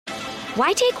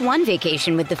Why take one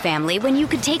vacation with the family when you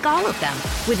could take all of them?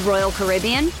 With Royal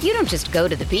Caribbean, you don't just go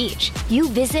to the beach. You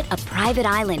visit a private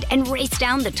island and race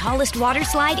down the tallest water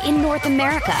slide in North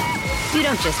America. You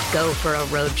don't just go for a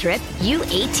road trip. You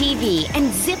ATV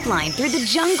and zip line through the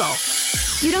jungle.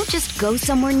 You don't just go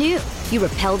somewhere new. You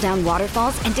rappel down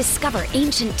waterfalls and discover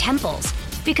ancient temples.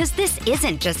 Because this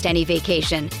isn't just any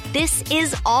vacation. This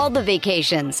is all the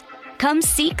vacations. Come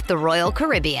seek the Royal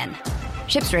Caribbean.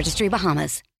 Ships Registry,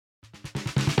 Bahamas.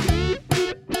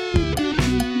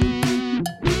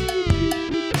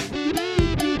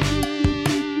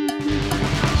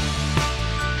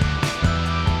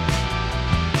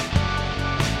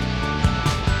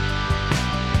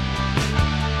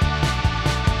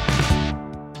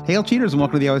 Hail cheaters and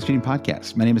welcome to the Always Cheating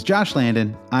Podcast. My name is Josh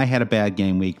Landon. I had a bad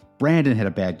game week. Brandon had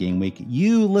a bad game week.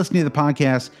 You listening to the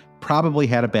podcast probably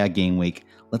had a bad game week.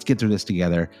 Let's get through this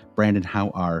together. Brandon,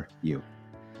 how are you?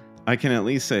 I can at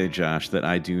least say, Josh, that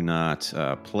I do not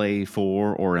play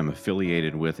for or am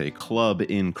affiliated with a club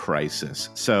in crisis.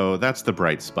 So that's the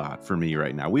bright spot for me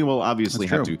right now. We will obviously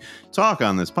have to talk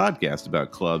on this podcast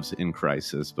about clubs in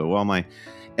crisis. But while my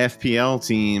FPL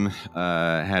team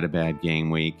had a bad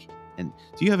game week, and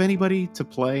do you have anybody to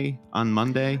play on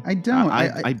Monday? I don't.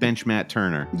 I bench Matt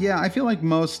Turner. Yeah, I feel like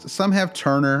some have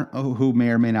Turner who may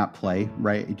or may not play,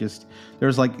 right?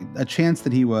 There's like a chance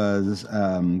that he was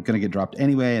going to get dropped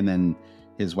anyway, and then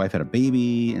his wife had a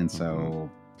baby, and so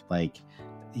like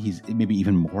he's maybe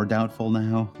even more doubtful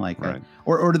now. Like, right.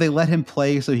 Or do they let him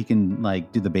play so he can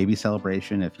like do the baby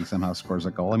celebration if he somehow scores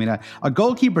a goal? I mean, a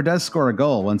goalkeeper does score a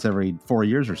goal once every 4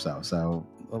 years or so. So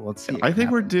let's see. I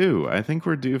think we're due. I think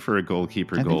we're due for a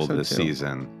goalkeeper goal this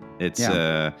season. It's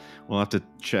we'll have to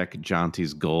check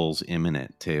Jonty's goals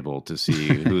imminent table to see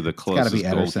who the closest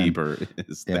goalkeeper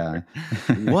is there.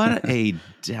 What a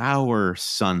dour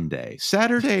Sunday.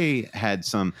 Saturday had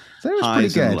some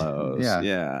highs and lows.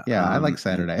 Yeah. I like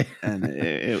Saturday. And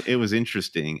it was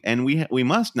interesting. And we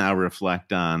must now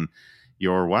reflect on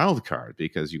your wild card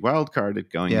because you wild carded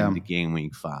going into game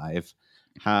week 5.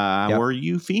 How are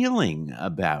you feeling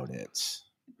about it?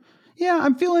 Yeah,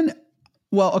 I'm feeling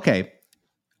well. Okay.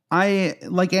 I,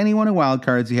 like anyone in wild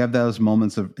cards, you have those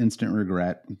moments of instant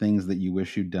regret, things that you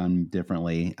wish you'd done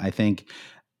differently. I think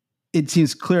it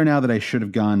seems clear now that I should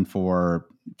have gone for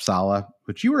Salah,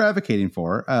 which you were advocating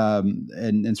for,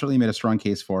 and certainly made a strong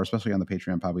case for, especially on the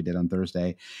Patreon pod we did on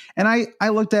Thursday. And I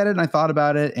looked at it and I thought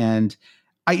about it, and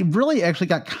I really actually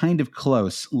got kind of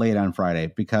close late on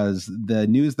Friday because the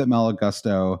news that Malo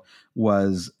Gusto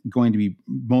was going to be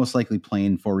most likely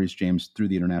playing for Reece James through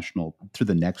the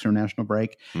next international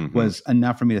break was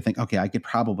enough for me to think, okay, I could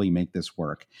probably make this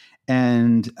work.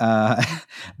 And but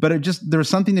there was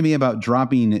something to me about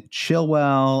dropping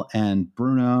Chilwell and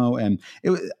Bruno, and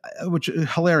which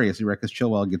hilarious, right? Because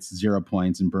Chilwell gets 0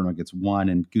 points and Bruno gets 1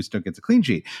 and Gusto gets a clean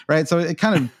sheet, right? So it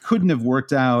kind of couldn't have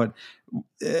worked out.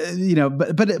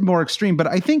 But more extreme. But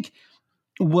I think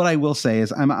what I will say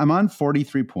is I'm on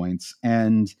 43 points,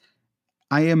 and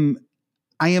I am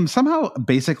somehow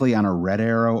basically on a red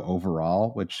arrow overall,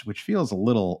 which feels a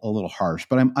little harsh.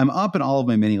 But I'm up in all of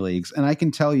my mini leagues, and I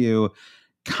can tell you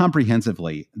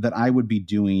comprehensively that I would be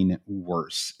doing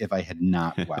worse if I had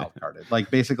not wildcarded. Like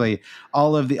basically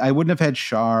I wouldn't have had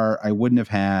Schär, I wouldn't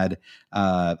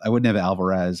have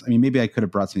Alvarez. I mean, maybe I could have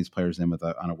brought some of these players in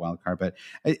on a wild card, but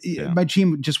my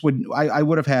team just wouldn't. I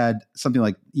would have had something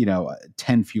like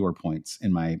 10 fewer points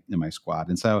in my squad,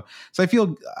 and so I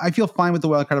feel fine with the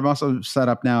wild card. I'm also set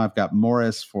up now. I've got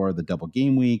Morris for the double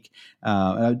game week.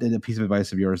 A piece of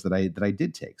advice of yours that I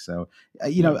did take. So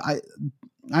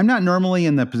I'm not normally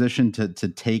in the position to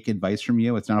take advice from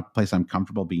you. It's not a place I'm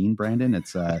comfortable being, Brandon.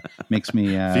 It's makes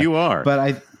me. You are, but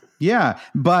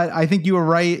I think you were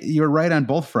right. You were right on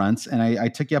both fronts, and I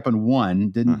took you up on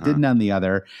one, didn't on the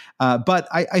other. But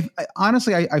I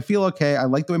honestly, I feel okay. I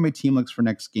like the way my team looks for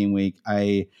next game week.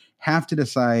 I have to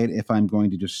decide if I'm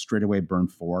going to just straight away burn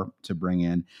 4 to bring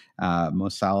in Mo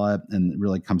Salah, and it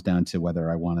really comes down to whether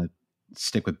I want to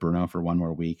stick with Bruno for one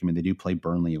more week. I mean, they do play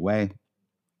Burnley away.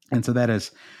 And so that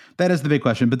is the big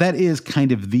question, but that is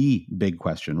kind of the big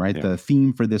question, right? Yeah. The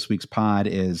theme for this week's pod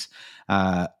is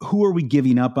who are we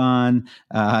giving up on?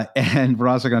 And we're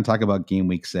also going to talk about game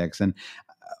week 6. And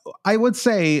I would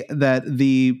say that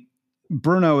the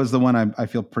Bruno is the one I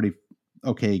feel pretty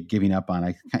okay giving up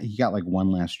on. He got like one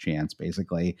last chance,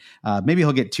 basically. Maybe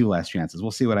he'll get 2 last chances.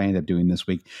 We'll see what I end up doing this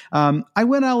week. I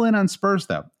went all in on Spurs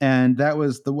though, and that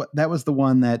was the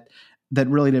one that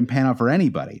really didn't pan out for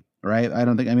anybody. right? I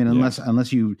don't think. I mean,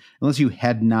 unless you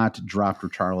had not dropped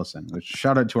Richarlison, which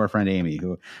shout out to our friend Amy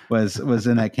who was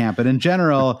in that camp. But in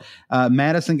general,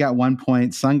 Madison got 1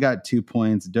 point, Son got 2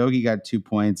 points, Dogie got 2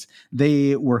 points.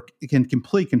 They were in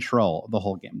complete control the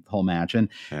whole game, the whole match, and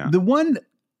the one.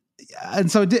 And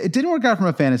so it didn't work out from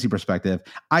a fantasy perspective.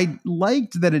 I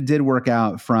liked that it did work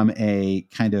out from a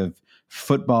kind of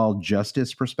football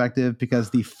justice perspective because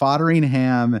the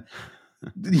Fodderingham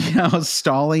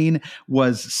stalling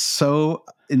was so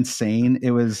insane. It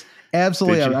was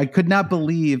absolutely, I could not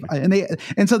believe.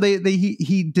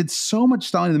 He did so much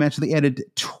stalling in the match that they added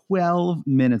 12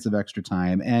 minutes of extra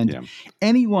time. And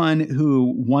anyone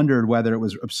who wondered whether it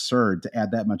was absurd to add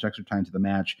that much extra time to the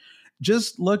match,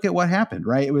 just look at what happened,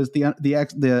 right? It was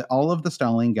the all of the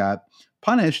stalling got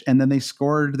punished, and then they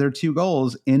scored their 2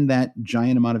 goals in that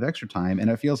giant amount of extra time. And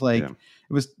it feels like it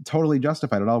was totally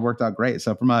justified. It all worked out great.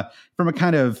 So from a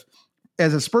kind of,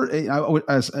 as a Spurs,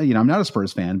 I'm not a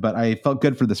Spurs fan, but I felt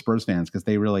good for the Spurs fans because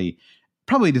they really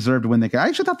probably deserved to win. I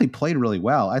actually thought they played really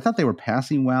well. I thought they were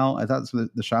passing well. I thought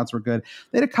the shots were good.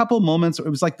 They had a couple moments. It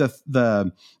was like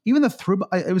even the through.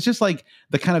 It was just like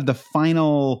the kind of the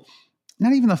final.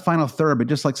 Not even the final third, but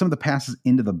just like some of the passes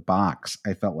into the box,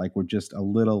 I felt like were just a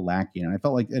little lacking. And I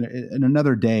felt like in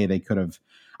another day they could have.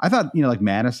 I thought, like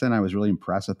Madison, I was really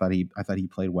impressed. I thought he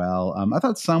played well. I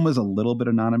thought Son was a little bit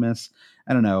anonymous.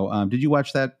 I don't know. Did you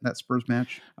watch that Spurs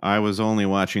match? I was only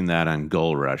watching that on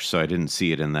Goal Rush, so I didn't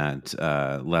see it in that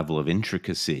level of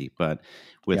intricacy. But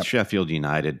with Sheffield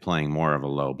United playing more of a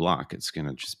low block, it's going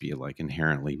to just be like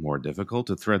inherently more difficult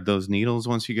to thread those needles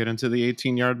once you get into the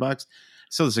 18-yard box.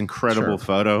 So this incredible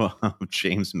photo of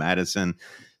James Madison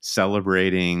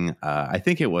celebrating, I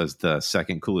think it was the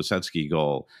second Kulusevski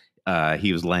goal.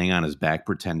 He was laying on his back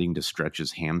pretending to stretch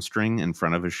his hamstring in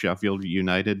front of a Sheffield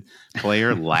United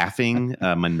player, laughing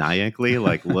maniacally,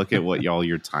 like, look at what all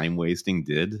your time wasting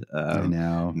did. I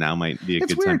know. Now might be a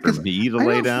good time for me to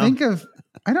lay down.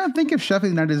 I don't think of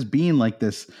Sheffield United as being like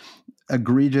this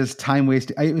egregious time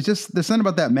wasting. It was just, there's something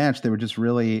about that match. They were just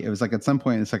really, it was like at some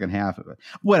point in the second half of it,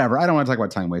 whatever. I don't want to talk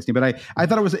about time wasting, but I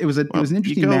thought it was an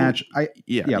interesting match.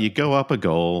 You go up a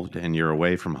goal and you're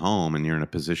away from home and you're in a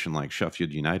position like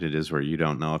Sheffield United is where you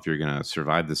don't know if you're going to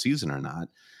survive the season or not.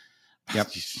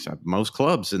 Most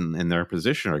clubs in their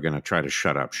position are going to try to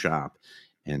shut up shop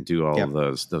and do all of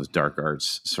those dark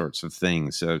arts sorts of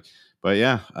things. So, but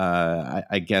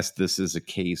I guess this is a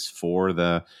case for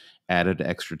the added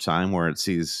extra time where it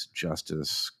sees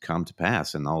justice come to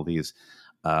pass, and all these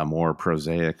more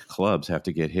prosaic clubs have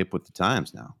to get hip with the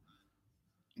times now.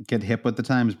 Get hip with the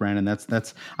times, Brandon.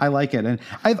 That's I like it. And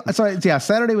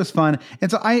Saturday was fun. And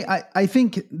so I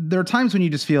think there are times when you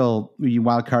just feel you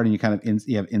wild card and you kind of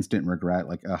you have instant regret,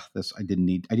 like, I didn't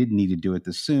need to do it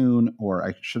this soon, or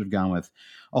I should have gone with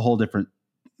a whole different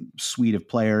suite of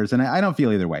players. And I don't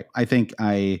feel either way. I think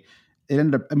it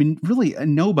ended up, really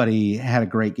nobody had a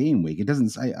great game week. It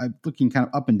doesn't, I'm looking kind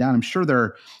of up and down. I'm sure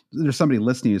there's somebody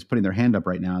listening who's putting their hand up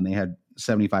right now and they had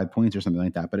 75 points or something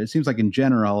like that. But it seems like in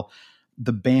general,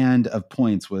 the band of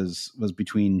points was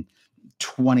between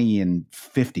 20 and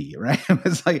 50, right? It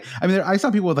was like, I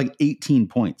saw people with like 18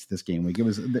 points this game week. There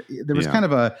was kind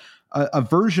of a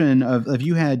version of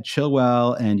you had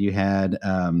Chilwell and you had,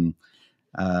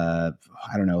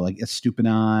 I don't know, like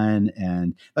Estupiñán,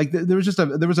 and like there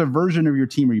was a version of your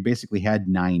team where you basically had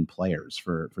 9 players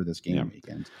for this game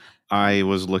weekend. I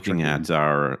was looking at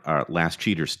our Last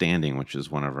Cheater Standing, which is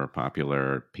one of our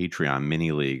popular Patreon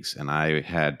mini leagues, and I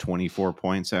had 24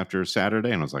 points after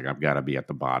Saturday, and I was like, I've got to be at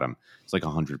the bottom. It's like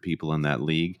 100 people in that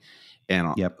league.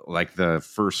 And like the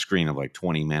first screen of like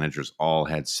 20 managers all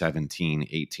had 17,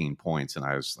 18 points. And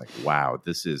I was like, wow,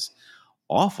 this is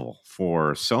awful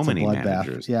for so many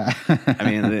managers. Yeah.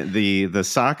 The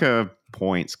Saka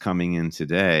points coming in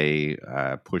today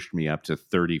pushed me up to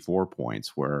 34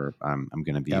 points, where I'm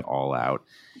going to be all out.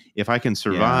 If I can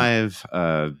survive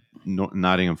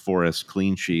Nottingham Forest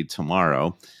clean sheet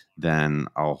tomorrow, then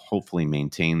I'll hopefully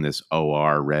maintain this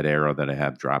OR red arrow that I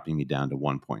have, dropping me down to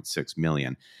 1.6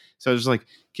 million. So it's like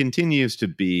continues to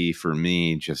be for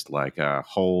me just like a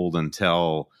hold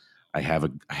until I have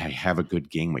a good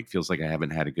game week. Feels like I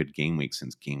haven't had a good game week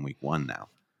since game week 1 now.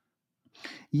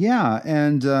 Yeah,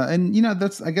 and I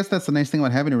guess that's the nice thing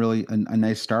about having a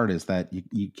nice start is that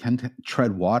you can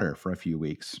tread water for a few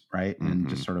weeks, right? And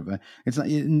just sort of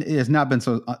it has not been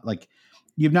so like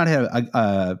you've not had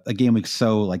a game week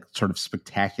so like sort of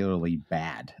spectacularly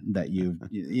bad that you've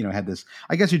had this.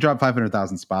 I guess you dropped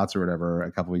 500,000 spots or whatever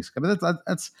a couple weeks ago, but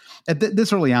that's at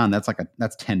this early on. That's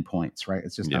that's 10 points, right?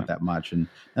 It's just not that much, and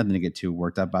nothing to get too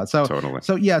worked up about. So totally.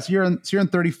 So yes, you're in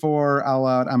 34. All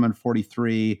out. I'm on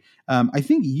 43. I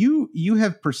think you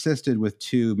have persisted with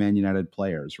 2 Man United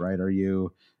players, right? Are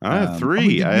you? I have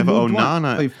 3. I have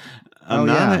Onana.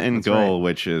 In goal, right,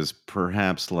 which is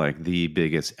perhaps like the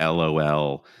biggest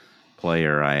LOL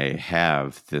player I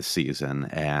have this season,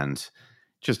 and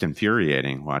just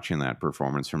infuriating watching that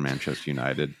performance from Manchester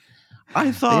United.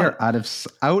 I thought they are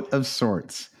out of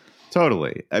sorts.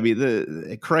 Totally. I mean,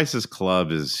 the Crisis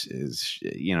Club is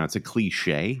it's a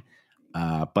cliche,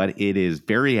 but it is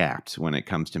very apt when it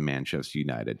comes to Manchester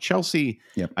United. Chelsea,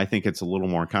 I think it's a little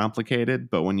more complicated,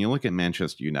 but when you look at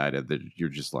Manchester United, you're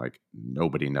just like,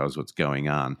 nobody knows what's going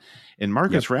on. And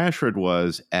Marcus Rashford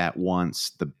was at once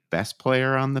the best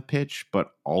player on the pitch,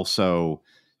 but also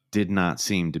did not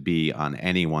seem to be on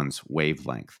anyone's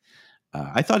wavelength.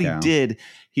 I thought he did.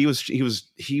 He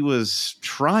was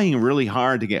trying really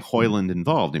hard to get Højlund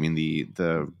involved. I mean,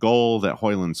 the goal that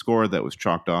Højlund scored that was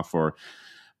chalked off for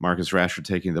Marcus Rashford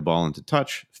taking the ball into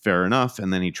touch, fair enough.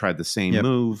 And then he tried the same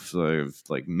move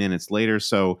like minutes later.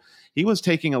 So he was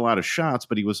taking a lot of shots,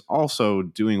 but he was also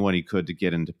doing what he could to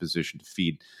get into position to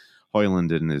feed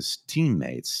Højlund and his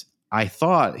teammates. I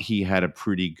thought he had a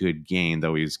pretty good game,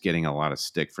 though he was getting a lot of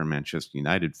stick from Manchester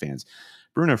United fans.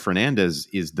 Bruno Fernandes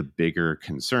is the bigger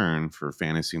concern for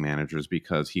fantasy managers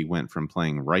because he went from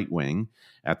playing right wing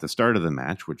at the start of the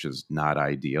match, which is not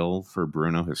ideal for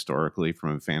Bruno historically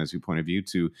from a fantasy point of view,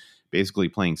 to basically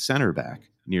playing center back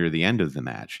near the end of the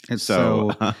match. It's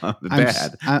so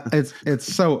bad.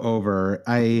 It's so over.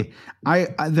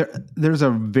 There's a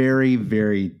very,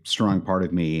 very strong part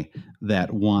of me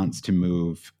that wants to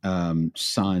move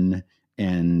Son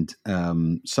and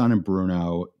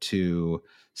Bruno to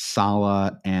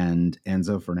Salah and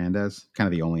Enzo Fernandez, kind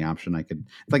of the only option I could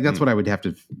like. That's what I would have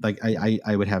to like.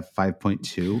 I would have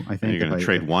 5.2. I think and you're going to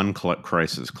trade one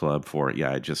Crisis Club for it.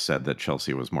 Yeah, I just said that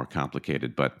Chelsea was more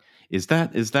complicated, but is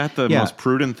that the most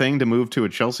prudent thing to move to a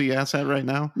Chelsea asset right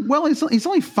now? Well, it's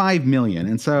only 5 million,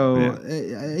 and so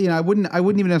I wouldn't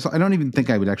even. I don't even think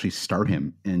I would actually start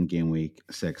him in game week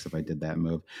 6 if I did that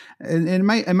move, and it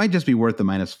might just be worth the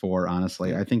 -4.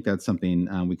 Honestly, I think that's something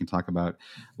we can talk about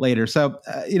later. So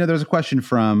there's a question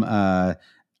from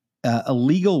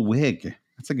Illegal Wig.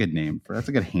 That's a good name that's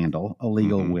a good handle.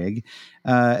 Illegal Wig,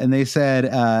 and they said,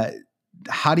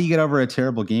 "How do you get over a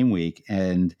terrible game week?"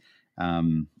 And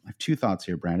I have 2 thoughts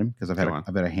here, Brandon, because I've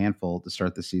had a handful to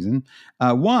start the season.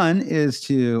 One is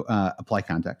to apply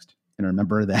context and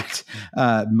remember that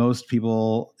most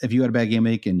people, if you had a bad game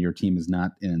week and your team is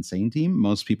not an insane team,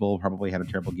 most people probably had a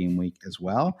terrible game week as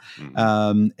well.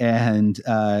 And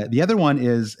the other one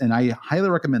is, and I highly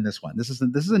recommend this one. This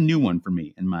is a new one for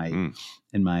me in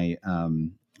my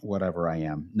whatever I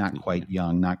am, not quite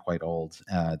young, not quite old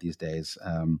these days.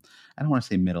 I don't want to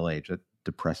say middle age. It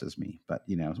depresses me, but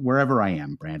wherever I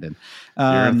am, Brandon, you're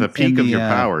at the peak of your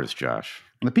powers, Josh.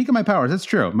 The peak of my powers. That's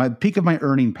true. My peak of my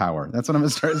earning power. That's what I'm going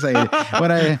to start saying.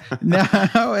 When I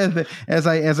now, as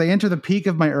I enter the peak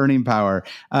of my earning power,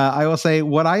 I will say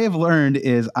what I have learned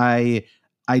is I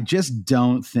just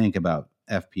don't think about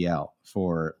FPL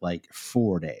for like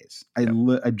 4 days.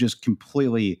 I just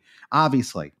completely,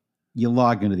 obviously, you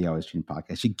log into the Always Dream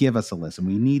podcast. You give us a listen.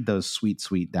 We need those sweet,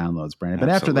 sweet downloads, Brandon. But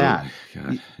Absolutely.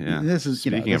 After that, this is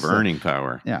speaking of earning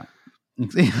power. Yeah,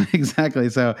 exactly.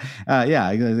 So,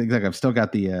 exactly. I've still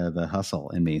got the hustle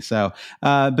in me. So,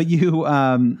 but you,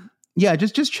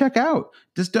 just check out.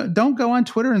 Just don't go on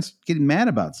Twitter and get mad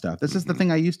about stuff. This is the thing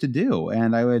I used to do,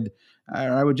 and I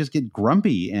would just get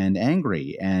grumpy and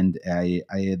angry, and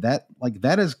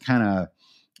that is kind of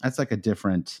that's like a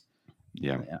different.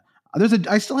 Yeah.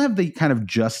 I still have the kind of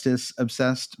justice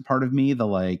obsessed part of me, the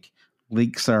like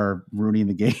leaks are ruining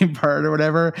the game part or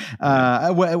whatever,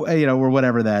 or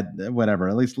whatever.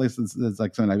 At least it's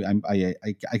like something I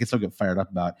can still get fired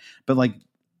up about, but like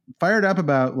fired up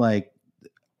about like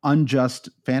unjust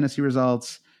fantasy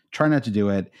results. Try not to do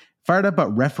it. Fired up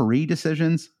about referee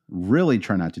decisions. Really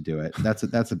try not to do it. That's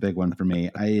a big one for me.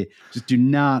 I just do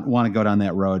not want to go down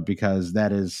that road because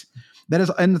that is,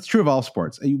 and it's true of all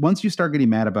sports. Once you start getting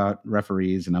mad about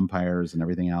referees and umpires and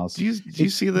everything else, do you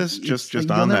see this? Just you'll on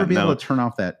that note, you'll never be able to turn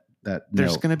off that.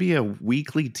 There's going to be a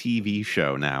weekly TV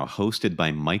show now hosted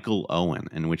by Michael Owen,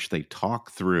 in which they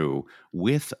talk through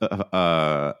with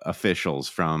officials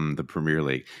from the Premier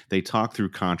League. They talk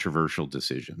through controversial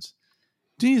decisions.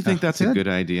 Do you think that's a good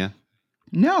idea?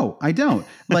 No, I don't.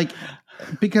 Like,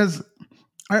 because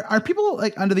Are people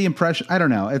like under the impression? I don't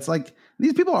know. It's like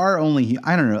these people are only.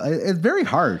 I don't know. It's very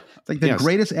hard. It's like the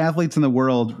greatest athletes in the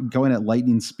world going at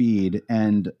lightning speed,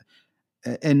 and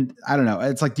I don't know.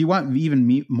 It's like, do you want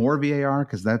even more VAR?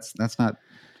 Because that's not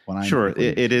what I'm sure.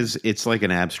 It is. It's like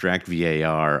an abstract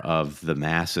VAR of the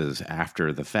masses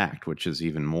after the fact, which is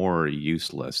even more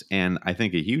useless. And I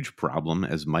think a huge problem,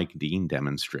 as Mike Dean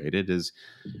demonstrated, is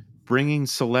bringing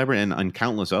celebrity and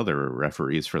countless other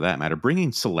referees for that matter,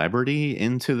 bringing celebrity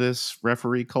into this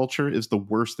referee culture is the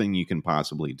worst thing you can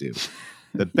possibly do.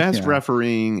 The best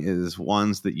refereeing is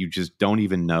ones that you just don't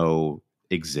even know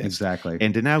exist. Exactly.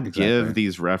 And to now give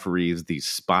these referees these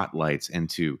spotlights and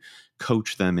to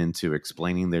coach them into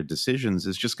explaining their decisions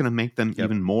is just going to make them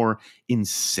even more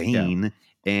insane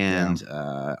and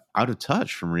out of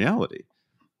touch from reality.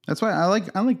 That's why I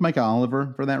like Micah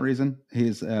Oliver for that reason.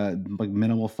 He's like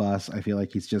minimal fuss. I feel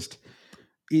like he's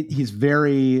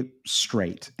very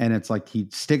straight, and it's like he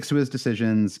sticks to his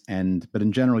decisions. But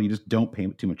in general, you just don't pay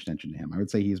too much attention to him. I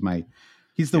would say he's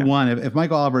the one. If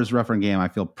Mike Oliver is refereeing game, I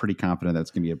feel pretty confident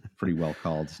that's going to be a pretty well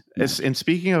called match. And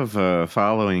speaking of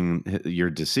following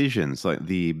your decisions, like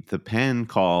the pen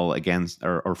call against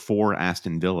or for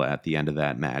Aston Villa at the end of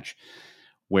that match,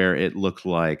 where it looked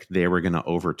like they were going to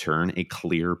overturn a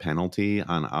clear penalty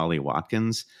on Ollie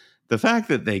Watkins. The fact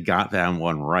that they got that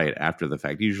one right after the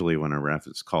fact, usually when a ref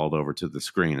is called over to the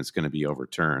screen, it's going to be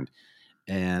overturned.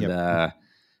 And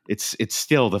it's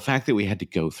still the fact that we had to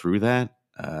go through that.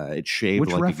 It shaved. Which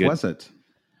like ref a good, was it?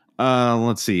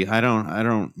 Let's see. I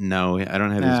don't know. I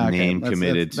don't have his name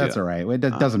committed. That's all right. It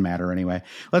doesn't matter anyway.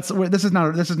 This is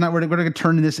not. We're going to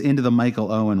turn this into the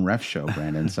Michael Owen ref show,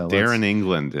 Brandon. So Darren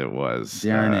England. It was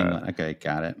Darren England. Okay,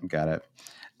 got it.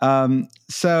 But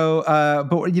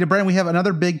Brandon, we have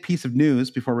another big piece of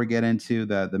news before we get into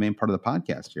the main part of the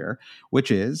podcast here, which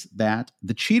is that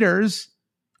the Cheaters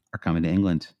are coming to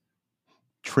England.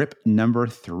 Trip number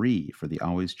 3 for the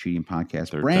Always Cheating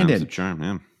podcast. Brandon, time's the charm,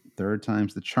 man. Third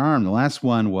time's the charm. The last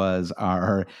one was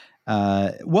our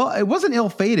it wasn't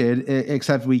ill-fated,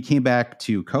 except we came back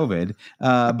to COVID.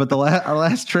 But our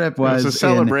last trip was a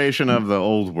celebration of the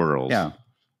old world. Yeah.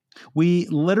 We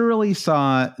literally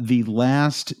saw the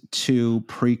last 2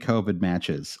 pre-COVID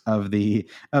matches of the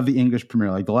English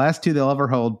Premier League. The last 2 they'll ever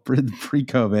hold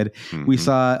pre-COVID. Mm-hmm. We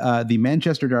saw the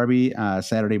Manchester Derby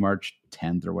Saturday, March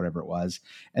 10th or whatever it was,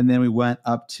 and then we went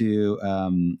up to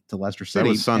Leicester City.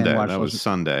 That was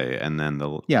Sunday. And then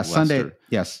Leicester. Sunday.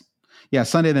 Yes. Yeah,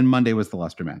 Sunday, then Monday was the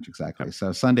Leicester match, exactly. Yep.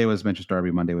 So Sunday was Manchester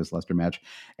Derby, Monday was Leicester match.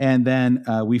 And then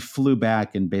we flew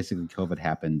back, and basically COVID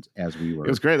happened as we were. It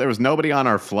was great. There was nobody on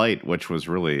our flight, which was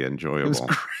really enjoyable. It was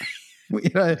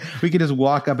great. We could just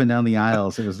walk up and down the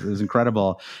aisles. It was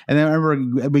incredible. And then I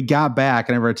remember we got back,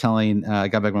 and I remember I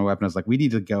got back to my wife, and I was like, we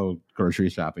need to go grocery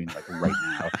shopping like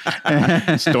right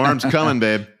now. Storm's coming,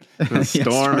 babe. The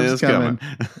storm is coming.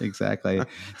 Exactly.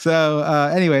 So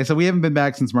anyway, so we haven't been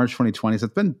back since March 2020. So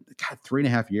it's been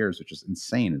 3.5 years, which is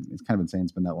insane. It's kind of insane.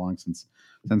 It's been that long since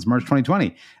March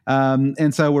 2020.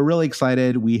 And so we're really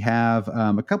excited. We have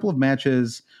a couple of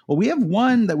matches. Well, we have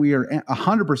one that we are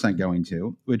 100% going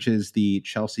to, which is the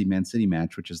Chelsea-Man City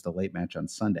match, which is the late match on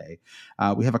Sunday.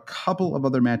 We have a couple of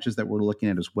other matches that we're looking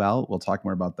at as well. We'll talk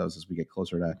more about those as we get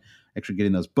closer to actually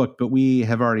getting those booked. But we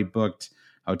have already booked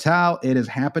hotel. It is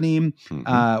happening.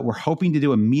 Mm-hmm. We're hoping to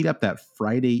do a meetup that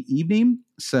Friday evening.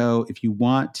 So if you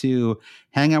want to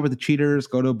hang out with the Cheaters,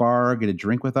 go to a bar, get a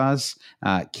drink with us,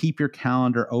 keep your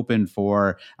calendar open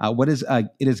for it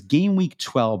is game week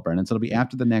 12, Brennan. So it'll be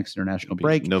after the next international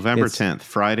break. November 10th,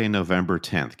 Friday, November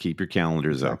 10th. Keep your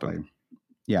calendars open.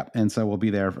 Yeah. And so we'll be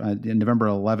there November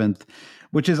 11th,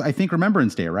 which is, I think,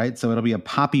 Remembrance Day, right? So it'll be a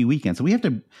poppy weekend. So we have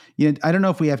to, I don't know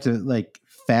if we have to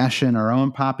fashion our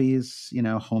own poppies,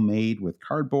 homemade with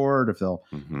cardboard, if they'll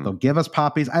give us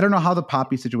poppies. I don't know how the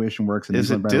poppy situation works.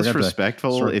 Is it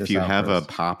disrespectful if you have a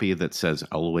poppy that says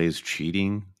always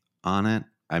cheating on it?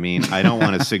 I mean, I don't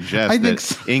want to suggest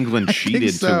that England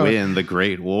cheated to win the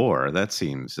Great War. That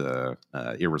seems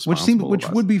irresponsible. Which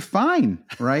would be fine,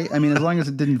 right? I mean, as long as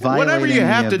it didn't violate whatever you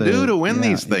have to do to win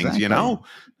these things,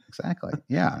 Exactly.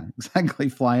 Yeah, exactly.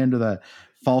 Fly under the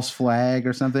false flag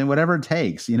or something, whatever it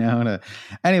takes,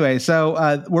 Anyway,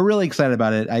 so we're really excited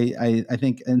about it. I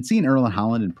think, and seeing Erling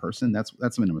Haaland in person, that's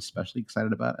something I'm especially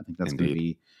excited about. I think that's going to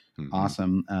be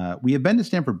awesome. We have been to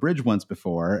Stamford Bridge once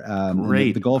before.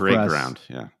 Great, the goal great for us, ground.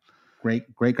 Yeah. great,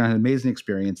 amazing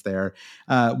experience there.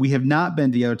 We have not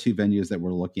been to the other two venues that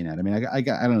we're looking at. I mean, I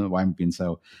don't know why I'm being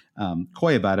so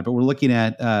coy about it, but we're looking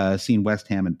at seeing West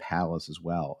Ham and Palace as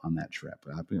well on that trip.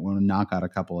 We want to knock out a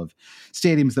couple of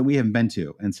stadiums that we haven't been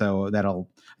to, and so I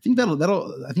think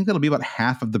that'll be about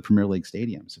half of the Premier League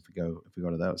stadiums if we go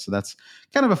to those. So that's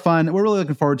kind of a fun. We're really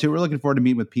looking forward to. We're looking forward to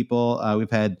meeting with people.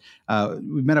 We've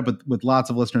met up with lots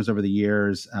of listeners over the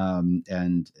years,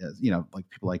 and like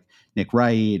people like Nick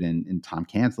Wright and Tom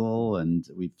Cantle, and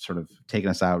we've sort of taken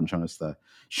us out and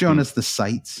shown us the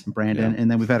sights, Brandon, and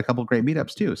then we've had a couple of great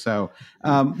meetups too. So So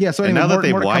anyway, now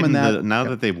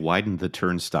that they've widened the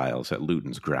turnstiles at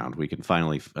Luton's ground, we can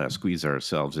finally squeeze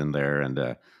ourselves in there,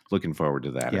 and looking forward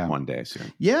to that one day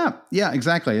soon. Yeah,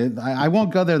 exactly. I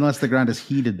won't go there unless the ground is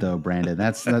heated, though, Brandon.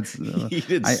 That's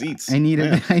heated seats. I need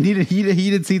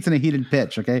heated seats and a heated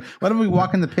pitch. Okay, why don't we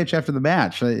walk in the pitch after the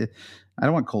match? I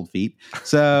don't want cold feet.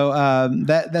 So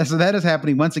that is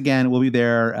happening once again. We'll be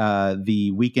there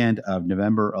the weekend of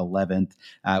November 11th,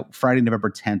 Friday, November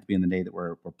 10th being the day that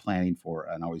we're planning for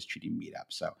an Always Cheating meetup.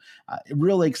 So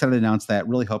really excited to announce that.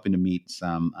 Really hoping to meet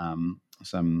some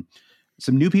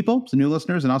new people, some new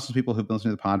listeners, and also some people who've been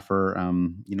listening to the pod for,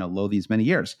 these many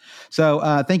years. So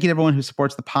thank you to everyone who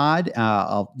supports the pod.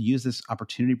 I'll use this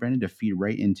opportunity, Brandon, to feed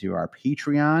right into our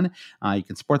Patreon. You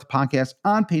can support the podcast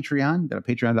on Patreon. Go to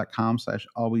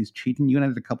patreon.com/alwayscheating. You and I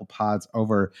did a couple pods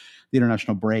over the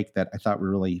international break that I thought were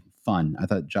really fun. I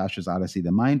thought Josh's Odyssey,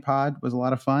 the Mind pod, was a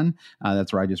lot of fun.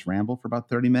 That's where I just rambled for about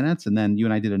 30 minutes. And then you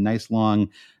and I did a nice long,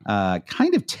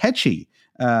 kind of tetchy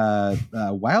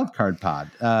wild card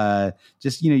pod.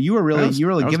 You were really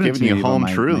giving you home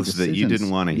truths that you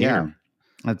didn't want to hear.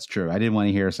 That's true. I didn't want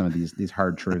to hear some of these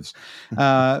hard truths,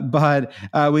 but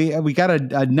we got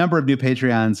a number of new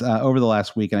Patreons over the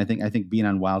last week, and I think being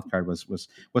on Wildcard was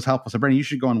helpful. So, Brandon, you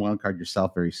should go on Wildcard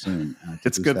yourself very soon.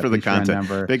 It's good for the Patreon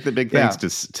content. Big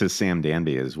thanks to Sam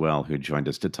Danby as well, who joined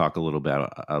us to talk a little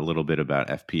bit about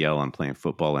FPL and playing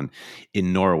football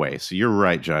in Norway. So you're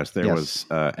right, Josh. There was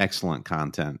excellent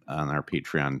content on our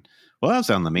Patreon. Well, that's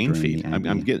on the main feed.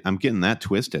 I'm getting that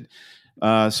twisted.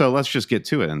 So let's just get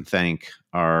to it and thank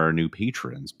our new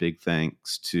patrons. Big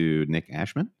thanks to Nick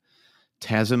Ashman,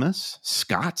 Tazimus,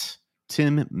 Scott,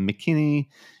 Tim McKinney,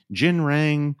 Jin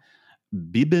Rang,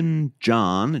 Bibin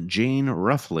John, Jane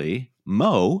Ruffley,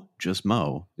 Mo, just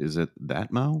Mo. Is it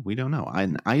that Mo? We don't know.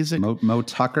 And Isaac. Mo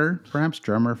Tucker, perhaps,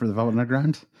 drummer for the Velvet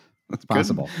Underground. It's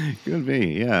possible. Could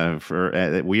be, yeah.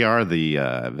 We are the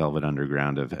Velvet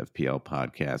Underground of FPL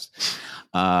podcast.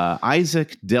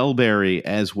 Isaac Delberry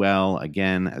as well.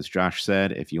 Again, as Josh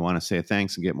said, if you want to say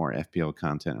thanks and get more FPL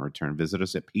content in return, visit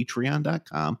us at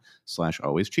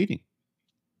patreon.com/alwayscheating.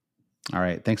 All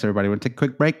right. Thanks, everybody. We'll take a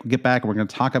quick break. We'll get back and we're going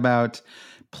to talk about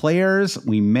players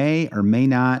we may or may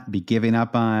not be giving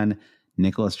up on.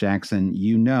 Nicholas Jackson,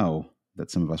 you know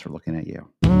that some of us are looking at you.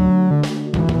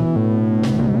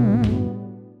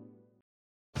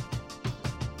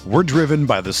 We're driven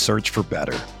by the search for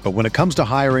better. But when it comes to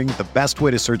hiring, the best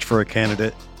way to search for a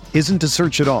candidate isn't to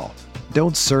search at all.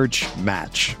 Don't search,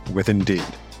 match with Indeed.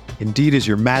 Indeed is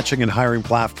your matching and hiring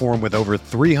platform with over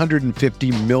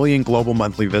 350 million global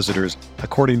monthly visitors,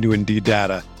 according to Indeed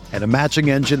data, and a matching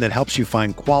engine that helps you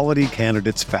find quality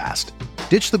candidates fast.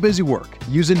 Ditch the busy work.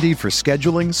 Use Indeed for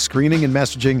scheduling, screening, and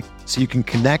messaging so you can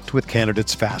connect with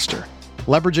candidates faster.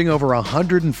 Leveraging over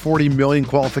 140 million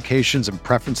qualifications and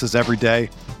preferences every day,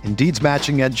 Indeed's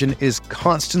matching engine is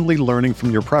constantly learning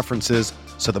from your preferences,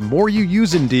 so the more you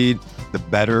use Indeed, the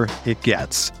better it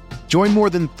gets. Join more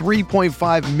than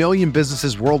 3.5 million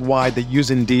businesses worldwide that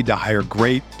use Indeed to hire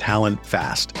great talent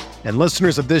fast. And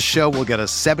listeners of this show will get a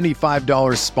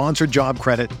 $75 sponsored job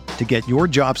credit to get your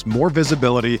jobs more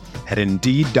visibility at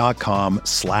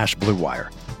Indeed.com/Blue Wire.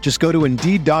 Just go to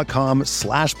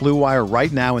Indeed.com/Blue Wire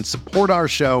right now and support our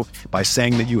show by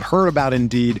saying that you heard about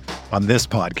Indeed on this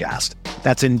podcast.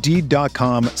 That's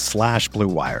Indeed.com/Blue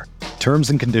Wire.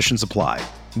 Terms and conditions apply.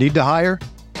 Need to hire?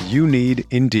 You need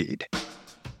Indeed.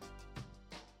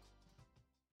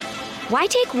 Why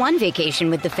take one vacation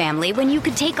with the family when you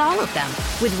could take all of them?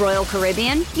 With Royal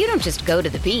Caribbean, you don't just go to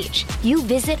the beach. You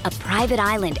visit a private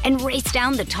island and race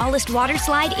down the tallest water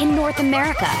slide in North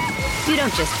America. You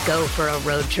don't just go for a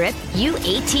road trip. You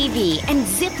ATV and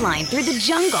zip line through the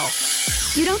jungle.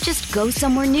 You don't just go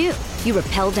somewhere new. You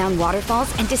rappel down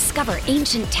waterfalls and discover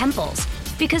ancient temples.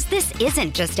 Because this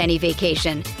isn't just any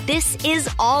vacation. This is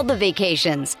all the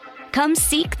vacations. Come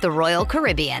seek the Royal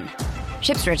Caribbean.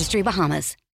 Ships Registry,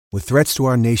 Bahamas. With threats to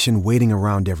our nation waiting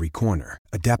around every corner,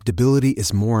 adaptability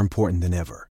is more important than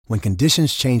ever. When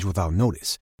conditions change without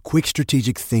notice, quick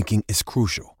strategic thinking is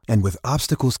crucial. And with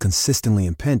obstacles consistently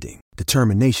impending,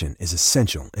 determination is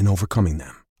essential in overcoming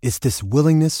them. It's this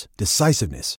willingness,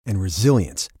 decisiveness, and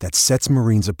resilience that sets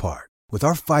Marines apart. With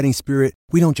our fighting spirit,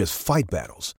 we don't just fight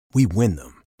battles, we win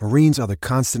them. Marines are the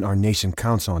constant our nation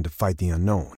counts on to fight the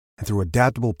unknown. And through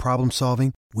adaptable problem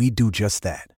solving, we do just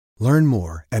that. Learn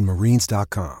more at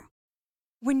marines.com.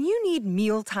 When you need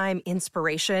mealtime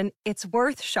inspiration, it's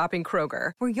worth shopping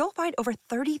Kroger, where you'll find over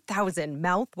 30,000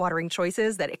 mouth-watering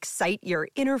choices that excite your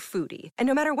inner foodie. And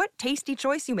no matter what tasty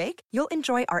choice you make, you'll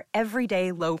enjoy our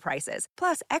everyday low prices,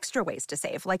 plus extra ways to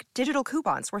save, like digital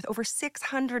coupons worth over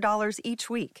 $600 each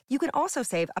week. You can also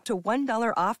save up to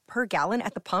 $1 off per gallon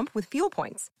at the pump with fuel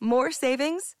points. More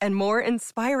savings and more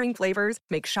inspiring flavors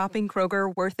make shopping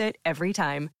Kroger worth it every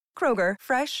time. Kroger,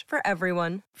 fresh for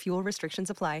everyone. Fuel restrictions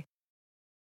apply.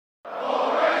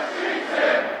 All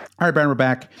right, Brian, we're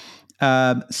back.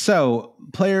 So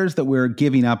players that we're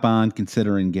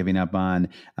considering giving up on,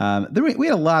 we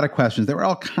had a lot of questions. They were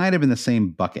all kind of in the same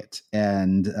bucket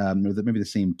and maybe the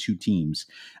same two teams.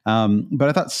 But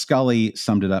I thought Scully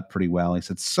summed it up pretty well. He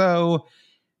said, so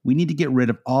we need to get rid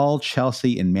of all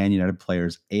Chelsea and Man United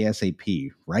players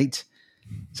ASAP, right?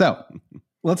 So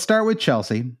let's start with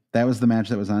Chelsea. That was the match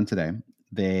that was on today.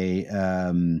 They,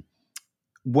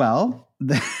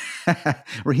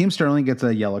 Raheem Sterling gets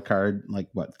a yellow card,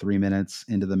 3 minutes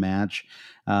into the match,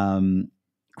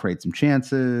 create some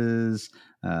chances.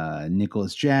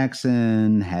 Nicholas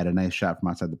Jackson had a nice shot from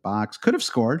outside the box, could have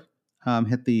scored,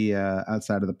 hit the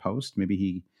outside of the post. Maybe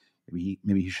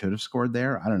he should have scored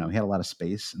there. I don't know. He had a lot of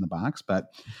space in the box,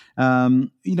 but what of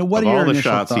are all your the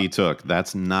shots thoughts? he took,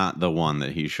 that's not the one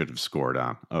that he should have scored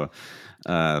on.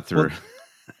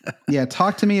 Yeah,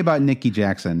 talk to me about Nicky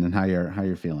Jackson and how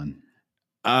you're feeling.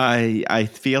 I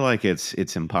feel like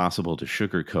it's impossible to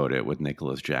sugarcoat it with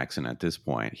Nicholas Jackson at this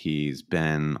point. He's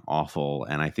been awful,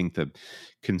 and I think the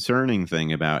concerning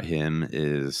thing about him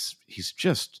is he's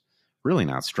just really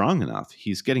not strong enough.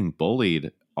 He's getting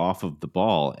bullied off of the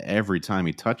ball every time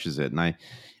he touches it, and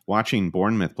watching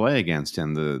Bournemouth play against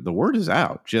him, the word is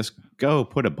out. Just go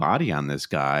put a body on this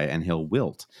guy, and he'll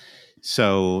wilt.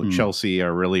 So Chelsea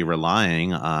are really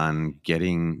relying on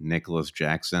getting Nicholas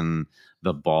Jackson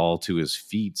the ball to his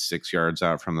feet 6 yards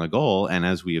out from the goal. And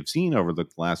as we have seen over the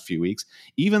last few weeks,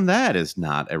 even that is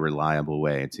not a reliable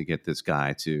way to get this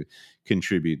guy to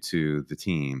contribute to the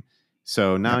team.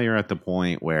 So now you're at the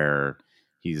point where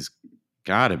he's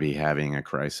got to be having a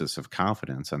crisis of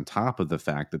confidence on top of the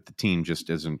fact that the team just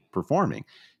isn't performing.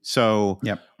 So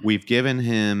we've given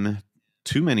him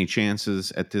too many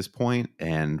chances at this point,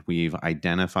 and we've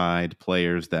identified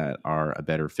players that are a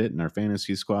better fit in our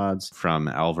fantasy squads, from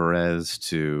Alvarez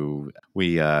to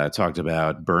we talked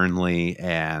about Burnley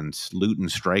and Luton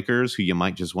strikers who you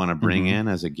might just want to bring in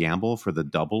as a gamble for the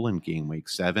double in game week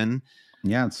 7.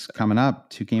 Yeah, it's coming up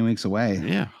 2 game weeks away.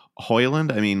 Yeah.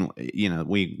 Hoyland, I mean,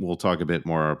 we will talk a bit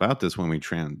more about this when we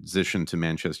transition to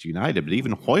Manchester United, but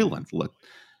even Hoyland looked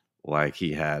like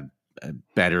he had a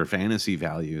better fantasy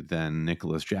value than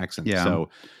Nicholas Jackson. Yeah. So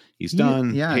he's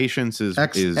done. Patience is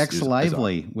X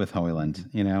lively with Hoyland,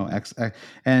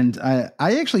 and I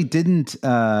actually didn't.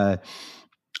 I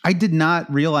did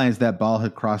not realize that ball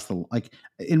had crossed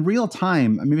in real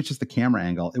time. Maybe it's just the camera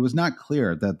angle. It was not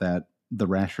clear that the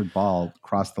Rashford ball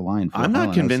crossed the line. I'm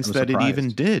not convinced that it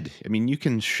even did. I mean, you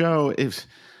can show if.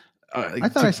 I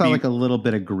thought I saw a little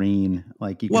bit of green.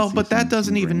 But that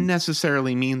doesn't even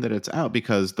necessarily mean that it's out,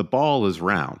 because the ball is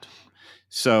round.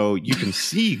 So you can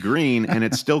see green, and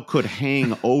it still could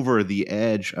hang over the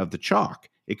edge of the chalk.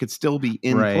 It could still be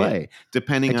in play,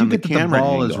 depending on the camera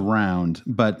angle. The ball is round,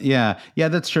 but yeah,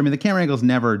 that's true. I mean, the camera angle is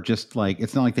never just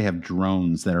it's not like they have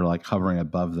drones that are hovering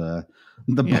above the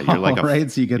ball, you're like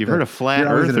right? So you've heard of flat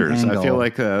earthers. I feel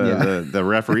like the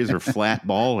referees are flat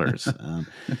ballers.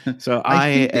 So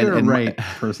I think you're right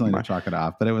personally to chalk it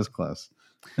off, but it was close.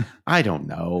 I don't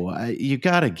know. You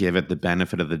got to give it the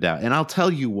benefit of the doubt. And I'll tell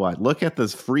you what, look at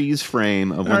this freeze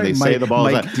frame of when they say the ball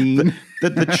is out. Dean.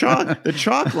 The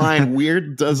chalk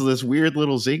line does this weird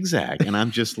little zigzag. And I'm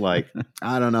just like,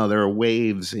 I don't know. There are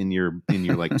waves in your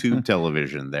tube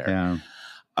television there. Yeah.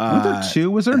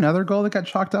 Was there another goal that got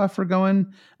chalked off for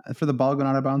the ball going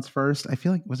out of bounds first? I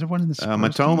feel like, was there one in the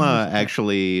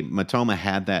Matoma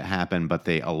had that happen, but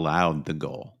they allowed the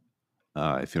goal.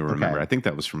 If you remember, I think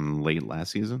that was from late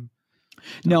last season.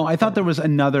 No, I thought there was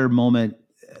another moment.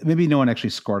 Maybe no one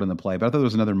actually scored on the play, but I thought there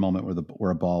was another moment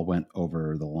where a ball went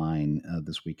over the line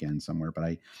this weekend somewhere.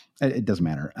 But it doesn't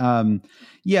matter.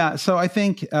 So I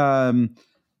think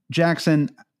Jackson.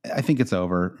 I think it's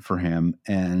over for him,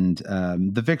 and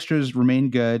the fixtures remain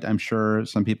good. I'm sure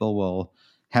some people will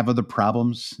have other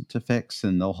problems to fix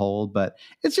and they'll hold, but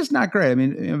it's just not great. I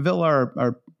mean, Villa are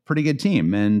a pretty good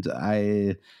team, and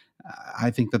I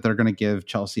think that they're going to give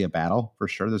Chelsea a battle for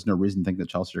sure. There's no reason to think that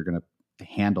Chelsea are going to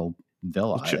handle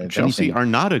Villa. Chelsea are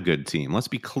not a good team. Let's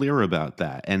be clear about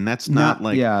that. And that's not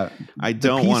like, I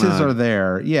don't want to. The pieces are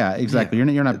there. Yeah, exactly. Yeah.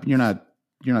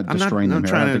 You're not destroying them.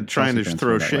 I'm trying to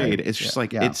throw shade. Right? It's just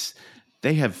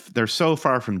they're so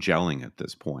far from gelling at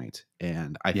this point.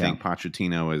 And I think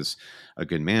Pochettino is a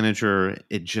good manager.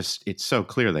 It's so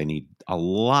clear they need a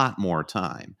lot more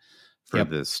time for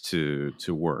this to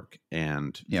work.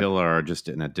 And Villa are just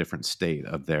in a different state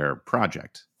of their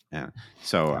project. And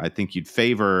so I think you'd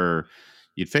favor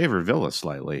Villa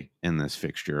slightly in this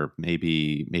fixture,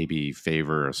 maybe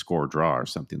favor a score draw or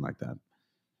something like that.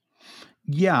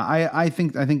 Yeah, I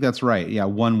think that's right. Yeah,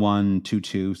 1-1,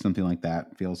 2-2, something like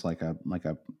that feels like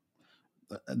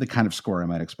the kind of score I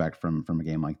might expect from a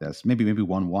game like this. Maybe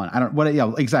 1-1. I don't what.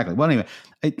 Yeah, exactly. Well, anyway,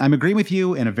 I'm agreeing with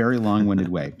you in a very long-winded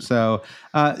way. So,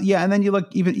 and then you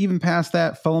look even past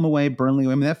that, Fulham away, Burnley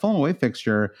away. I mean, that Fulham away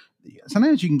fixture.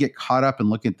 Sometimes you can get caught up in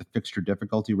looking at the fixture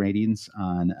difficulty ratings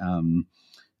on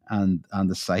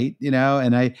the site, and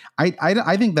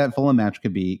I think that Fulham match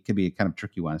could be a kind of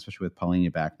tricky one, especially with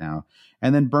Paulinho back now.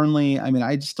 And then Burnley, I mean,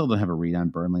 I just still don't have a read on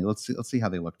Burnley. Let's see how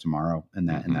they look tomorrow in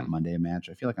that Monday match.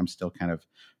 I feel like I'm still kind of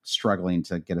struggling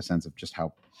to get a sense of just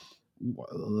how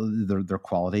their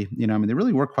quality. I mean, they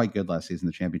really were quite good last season in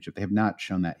the Championship. They have not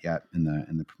shown that yet in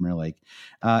the Premier League.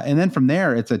 And then from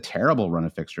there, it's a terrible run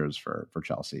of fixtures for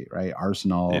Chelsea, right?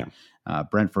 Arsenal,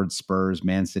 Brentford, Spurs,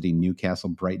 Man City, Newcastle,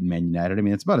 Brighton, Man United. I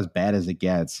mean, it's about as bad as it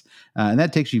gets. And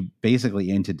that takes you basically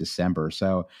into December.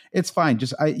 So it's fine.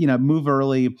 Just, move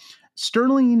early.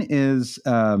 Sterling is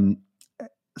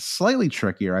slightly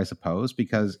trickier, I suppose,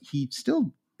 because he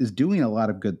still is doing a lot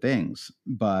of good things,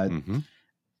 but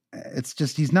it's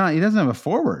just he doesn't have a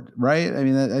forward, right? I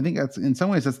mean, I think that's in some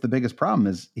ways that's the biggest problem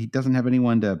is he doesn't have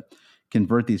anyone to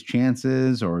convert these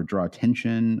chances or draw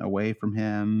attention away from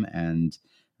him, and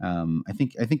I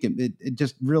think it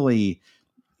just really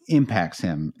impacts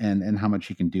him and how much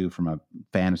he can do from a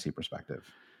fantasy perspective.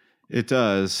 It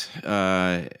does.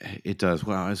 It does.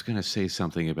 Well, I was going to say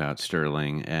something about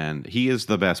Sterling, and he is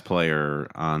the best player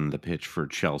on the pitch for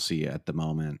Chelsea at the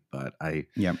moment. But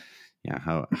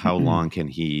how long can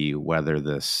he weather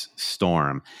this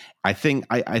storm? I think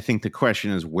the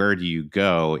question is, where do you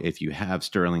go if you have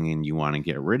Sterling and you want to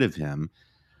get rid of him?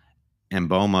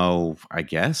 Mbeumo, I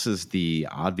guess, is the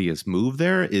obvious move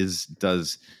there.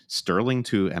 Does Sterling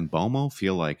to Mbeumo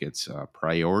feel like it's a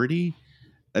priority?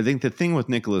 I think the thing with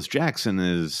Nicholas Jackson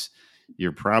is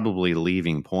you're probably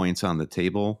leaving points on the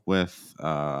table with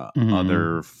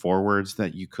other forwards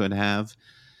that you could have.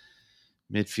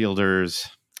 Midfielders,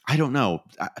 I don't know.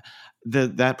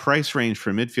 That price range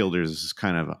for midfielders is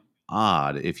kind of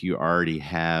odd if you already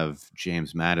have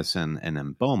James Maddison and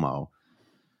Mbeumo.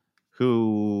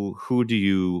 Who do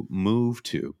you move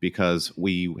to? Because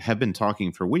we have been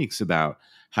talking for weeks about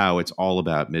how it's all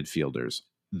about midfielders.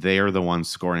 They are the ones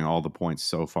scoring all the points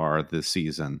so far this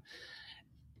season.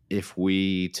 If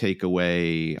we take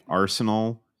away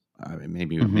Arsenal,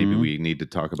 maybe we need to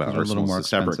talk about Arsenal as a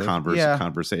separate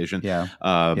conversation. Yeah.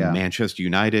 Manchester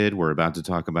United, we're about to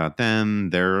talk about them.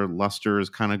 Their luster is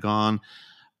kind of gone.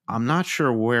 I'm not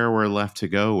sure where we're left to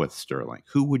go with Sterling.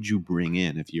 Who would you bring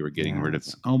in if you were getting rid of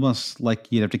him? Almost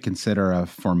like you'd have to consider a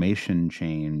formation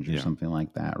change or something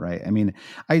like that, right? I mean,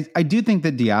 I do think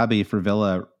that Diaby for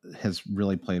Villa has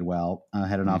really played well.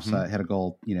 Had an offside, had a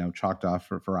goal, chalked off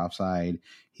for offside.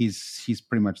 He's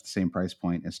pretty much the same price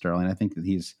point as Sterling. I think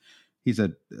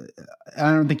that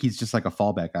I don't think he's just like a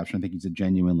fallback option. I think he's a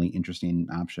genuinely interesting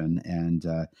option, and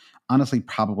honestly,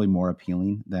 probably more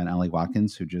appealing than Ollie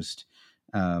Watkins, who just.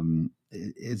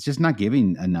 It's just not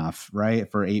giving enough, right?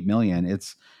 For $8 million,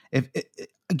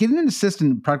 getting an assist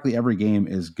in practically every game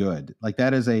is good. Like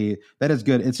that is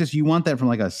good. It's just you want that from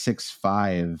like a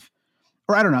 6.5,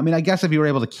 or I don't know. I mean, I guess if you were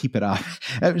able to keep it up,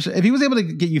 if he was able to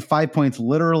get you 5 points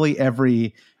literally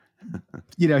every,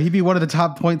 he'd be one of the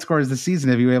top point scorers this season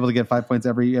if you were able to get 5 points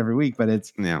every week. But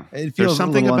it feels There's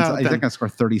something about he's not going to score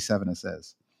 37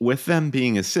 assists. With them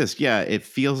being assists, it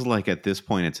feels like at this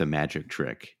point it's a magic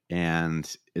trick, and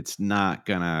it's not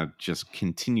going to just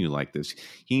continue like this.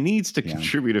 He needs to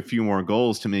contribute a few more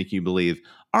goals to make you believe,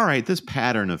 all right, this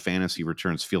pattern of fantasy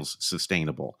returns feels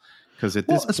sustainable, because at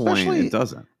this point it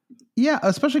doesn't. Yeah,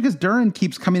 especially because Duran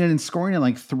keeps coming in and scoring in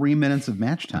like 3 minutes of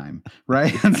match time,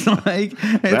 right? It's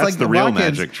That's like the real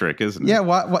Watkins, magic trick, isn't it?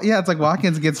 Yeah, yeah. It's like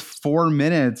Watkins gets 4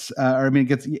 minutes,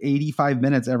 gets 85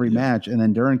 minutes every match, and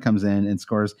then Duran comes in and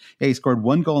scores. Yeah, he scored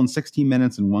 1 goal in 16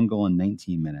 minutes and 1 goal in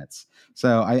 19 minutes.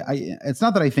 So it's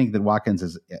not that I think that Watkins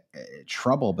is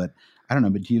trouble, but I don't know.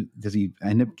 But does he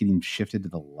end up getting shifted to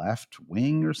the left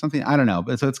wing or something? I don't know.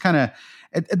 But so it's kind of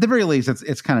at the very least,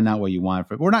 it's kind of not what you want.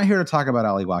 We're not here to talk about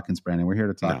Ollie Watkins, Brandon. We're here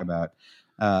to talk about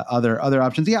other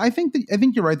options. Yeah, I think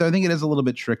you're right though. I think it is a little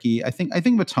bit tricky. I think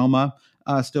Matoma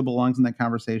still belongs in that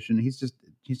conversation. He's just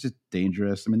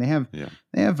dangerous. I mean, they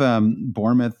have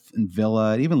Bournemouth and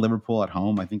Villa, and even Liverpool at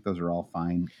home. I think those are all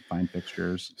fine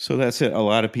fixtures. So that's it. A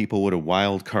lot of people would have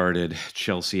wild carded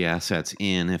Chelsea assets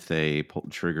in if they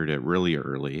triggered it really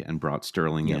early and brought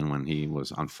Sterling in when he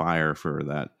was on fire for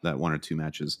that 1 or 2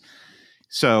 matches.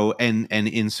 So and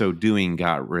in so doing,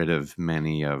 got rid of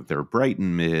many of their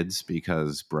Brighton mids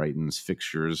because Brighton's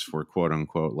fixtures were quote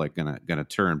unquote like gonna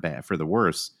turn bad for the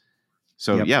worse.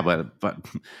 So but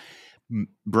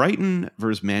Brighton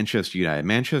versus Manchester United.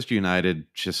 Manchester United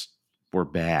just were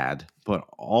bad, but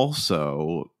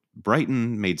also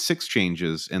Brighton made 6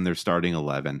 changes in their starting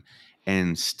 11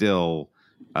 and still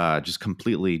just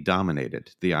completely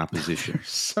dominated the opposition.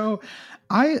 So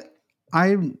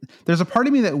there's a part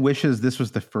of me that wishes this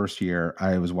was the first year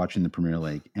I was watching the Premier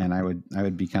League, and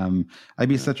I'd be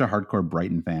such a hardcore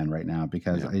Brighton fan right now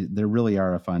because they really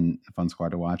are a fun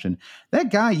squad to watch. And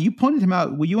that guy, you pointed him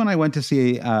out. Well, you and I went to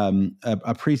see a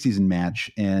preseason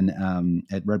match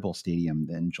at Red Bull Stadium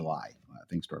in July.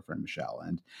 Thanks to our friend Michelle.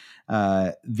 And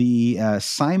the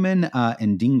Simon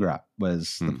Ndingra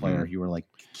was the player. You were like,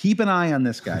 keep an eye on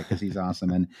this guy because he's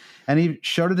awesome. And he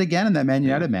showed it again in that Man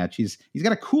United match. He's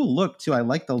got a cool look too. I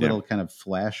like the little kind of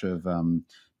flash of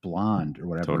blonde or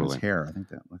whatever in his hair. I think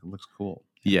that it looks cool.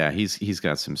 Yeah, he's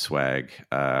got some swag,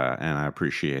 and I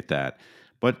appreciate that.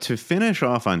 But to finish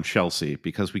off on Chelsea,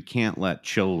 because we can't let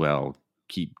Chilwell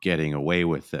keep getting away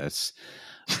with this.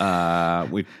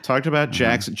 We talked about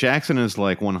Jackson. Jackson is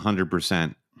like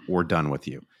 100%. We're done with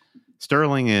you.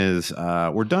 Sterling is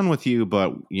we're done with you,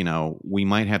 but we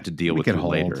might have to deal with you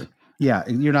later. Yeah,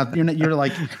 you're like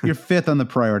you're 5th on the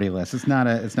priority list. It's not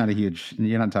a huge.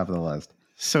 You're not top of the list.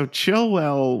 So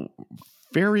Chilwell,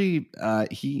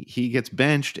 he gets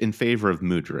benched in favor of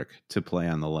Mudryk to play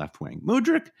on the left wing.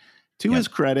 Mudryk, to his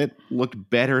credit, looked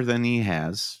better than he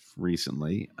has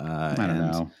recently. I don't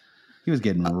know. He was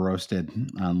getting roasted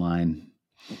online.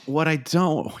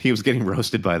 He was getting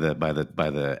roasted by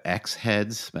the X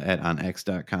heads on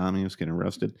X.com. He was getting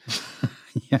roasted.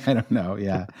 Yeah, I don't know.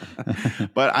 Yeah.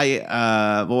 But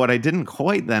what I didn't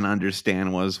quite then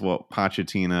understand was what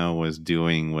Pochettino was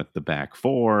doing with the back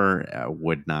four.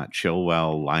 Would not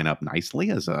Chilwell line up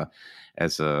nicely as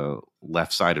a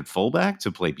left-sided fullback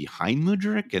to play behind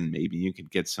Mudryk, and maybe you could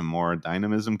get some more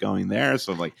dynamism going there.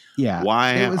 So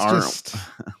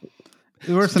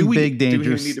there were some big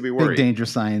danger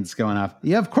signs going off.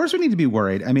 Yeah, of course we need to be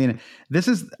worried. I mean, I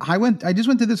just went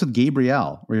through this with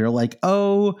Gabriel, where you're like,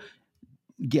 Gabriel,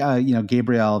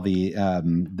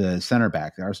 the center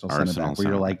back, the Arsenal center back, where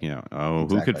you're like,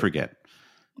 exactly. Who could forget?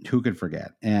 Who could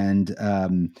forget? And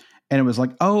it was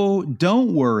like, oh,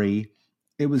 don't worry.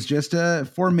 It was just a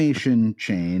formation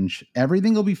change.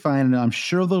 Everything will be fine. And I'm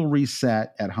sure they'll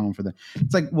reset at home for them.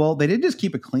 It's like, well, they did just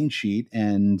keep a clean sheet.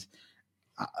 And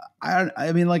I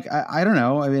don't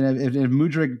know. I mean, if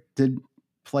Mudryk did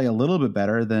play a little bit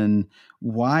better, then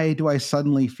why do I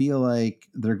suddenly feel like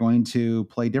they're going to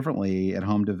play differently at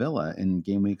home to Villa in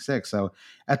game week 6? So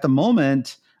at the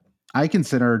moment, I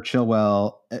consider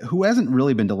Chilwell, who hasn't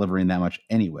really been delivering that much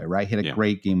anyway, right? He had a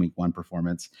great game week 1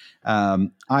 performance.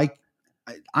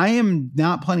 I am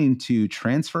not planning to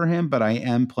transfer him, but I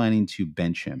am planning to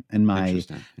bench him. And my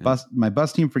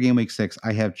bus team for game week 6,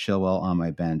 I have Chilwell on my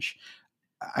bench.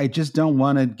 I just don't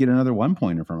want to get another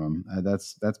 1-pointer from him.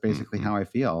 That's basically how I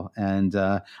feel. And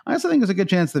I also think there's a good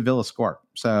chance that Villa score.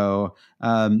 So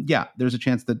there's a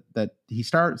chance that he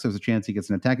starts. There's a chance he gets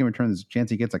an attacking return. There's a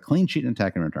chance he gets a clean sheet and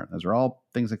attacking return. Those are all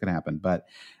things that can happen. But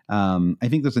I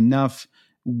think there's enough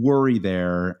worry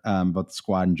there about the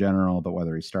squad in general, about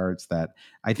whether he starts, that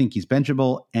I think he's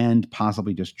benchable and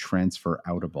possibly just transfer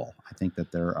outable. I think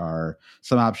that there are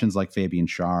some options like Fabian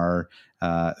Schär,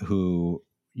 who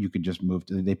you could just move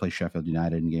to. They play Sheffield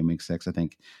United in game week 6. I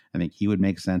think he would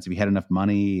make sense if you had enough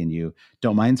money and you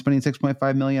don't mind spending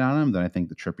 $6.5 million on him. Then I think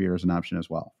the Trippier is an option as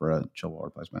well for a Chilwell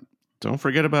replacement. Don't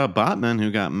forget about Botman,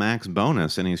 who got max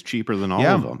bonus and he's cheaper than all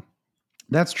of them.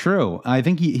 That's true. I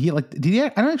think he like did he? I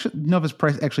don't actually know if his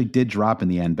price actually did drop in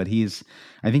the end, but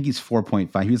I think he's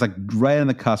 4.5. He was like right on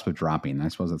the cusp of dropping. I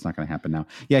suppose that's not going to happen now.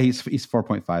 Yeah, he's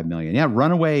 4.5 million. Yeah,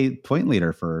 runaway point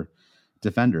leader for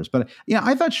defenders. But yeah,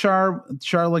 I thought Shar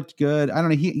looked good. I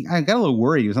don't know. I got a little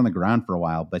worried. He was on the ground for a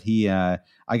while, but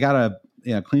I got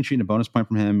a clean sheet and a bonus point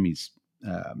from him.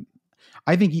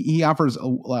 I think he offers a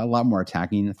lot more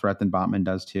attacking threat than Botman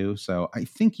does too. So I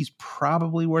think he's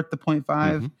probably worth the 0.5.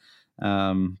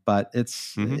 Mm-hmm. But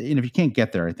it's if you can't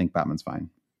get there, I think Botman's fine.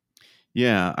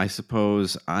 Yeah, I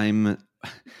suppose I'm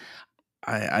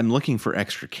looking for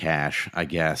extra cash, I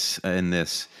guess, in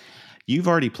this. You've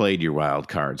already played your wild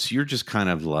cards. So you're just kind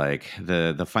of like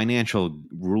the financial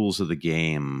rules of the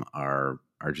game are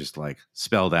just like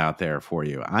spelled out there for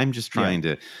you. I'm just trying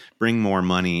to bring more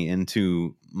money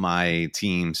into my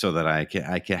team so that I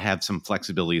can have some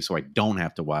flexibility so I don't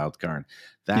have to wild card.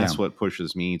 That's what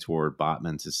pushes me toward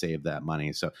Botman to save that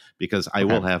money. So because I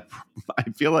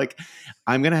feel like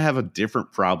I'm going to have a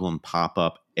different problem pop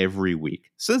up every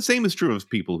week. So the same is true of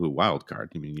people who wild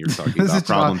card. I mean, you're talking about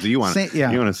problems. You want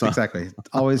to solve. Exactly.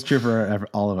 Always true for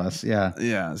all of us. Yeah.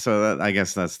 Yeah. So I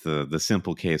guess that's the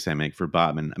simple case I make for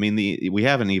Botman. I mean, we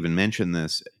haven't even mentioned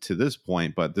this to this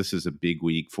point, but this is a big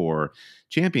week for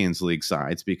Champions League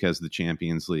sides because the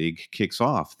Champions League kicks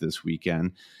off this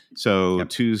weekend. So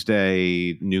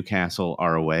Tuesday, Newcastle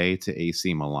are away to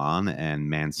AC Milan, and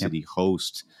Man City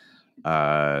host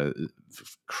Crvena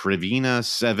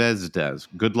Zvezda.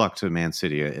 Good luck to Man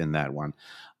City in that one.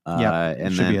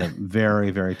 It should be a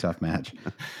very, very tough match.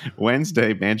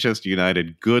 Wednesday, Manchester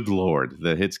United, good Lord,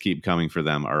 the hits keep coming for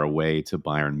them, are away to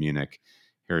Bayern Munich.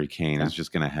 Harry Kane is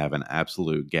just going to have an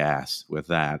absolute gas with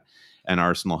that. And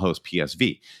Arsenal host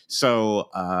PSV. So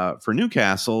for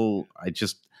Newcastle,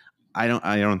 I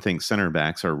don't think center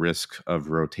backs are risk of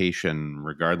rotation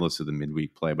regardless of the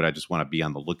midweek play, but I just want to be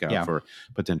on the lookout for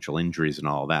potential injuries and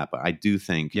all that. But I do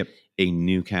think a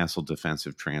Newcastle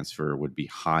defensive transfer would be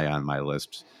high on my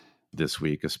list this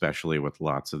week, especially with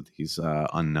lots of these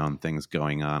unknown things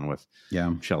going on with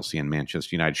Chelsea and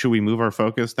Manchester United. Should we move our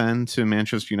focus then to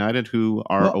Manchester United, who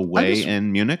are away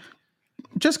in Munich?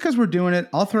 Just because we're doing it,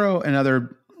 I'll throw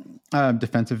another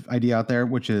defensive idea out there,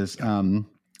 which is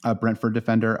a Brentford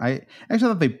defender. I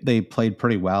actually thought they played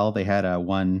pretty well. They had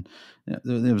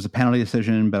there was a penalty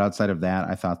decision, but outside of that,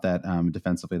 I thought that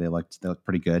defensively they looked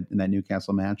pretty good in that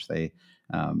Newcastle match. They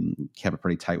kept it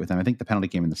pretty tight with them. I think the penalty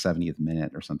came in the 70th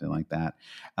minute or something like that.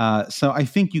 So I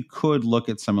think you could look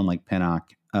at someone like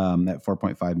Pinnock at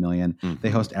 4.5 million. Mm-hmm.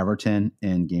 They host Everton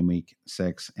in game week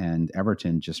 6, and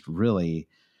Everton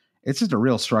it's just a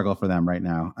real struggle for them right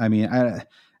now. I mean, I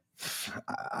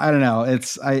don't know.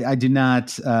 I do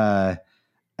not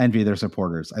envy their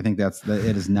supporters. I think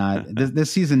it is not.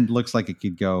 This season looks like it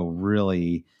could go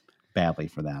really badly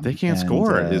for them. They can't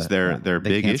score. Is their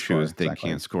big issue is they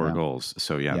can't score goals.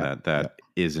 So that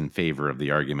is in favor of the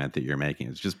argument that you're making.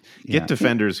 It's just get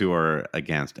defenders who are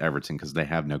against Everton because they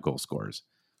have no goal scorers.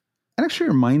 It actually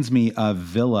reminds me of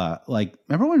Villa. Like,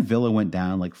 remember when Villa went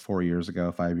down like 5 years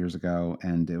ago,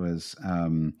 and it was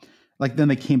like then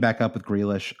they came back up with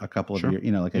Grealish a couple of years,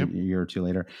 a year or two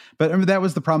later. But remember, that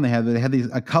was the problem they had. They had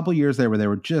a couple years there where they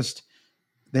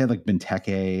had like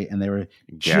Benteke, and they were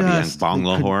Gabby and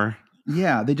Bonglahor.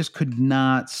 Yeah, they just could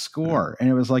not score, and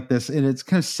it was like this. And it's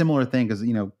kind of similar thing because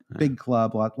big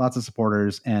club, lots of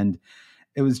supporters, and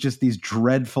it was just these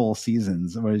dreadful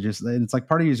seasons where it's like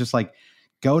part of you is just like,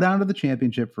 go down to the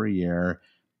championship for a year,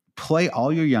 play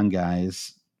all your young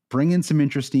guys, bring in some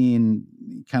interesting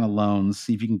kind of loans,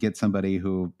 see if you can get somebody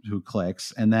who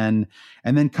clicks, and then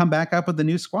come back up with the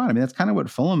new squad. I mean, that's kind of what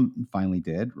Fulham finally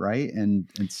did, right? And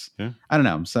it's I don't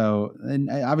know. So, and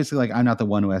obviously, like, I'm not the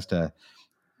one who has to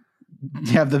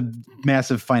have the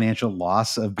massive financial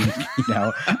loss of being,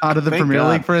 out of the Premier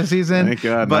League for a season. Thank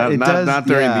God. But not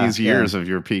during these years of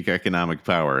your peak economic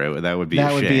power. That would be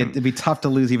it'd be tough to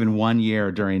lose even 1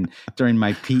 year during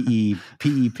my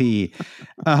PEP.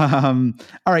 All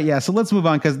right. Yeah. So let's move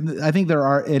on, because I think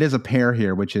it is a pair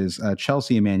here, which is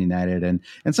Chelsea and Man United, and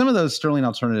some of those sterling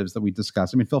alternatives that we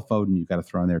discussed. I mean, Phil Foden, you've got to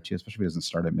throw in there too, especially if he doesn't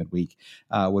start at midweek,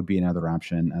 would be another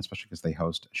option, especially because they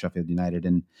host Sheffield United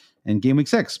in game week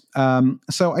 6.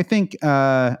 So I think,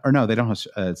 or no, they don't host.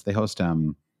 They host.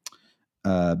 Man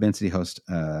City host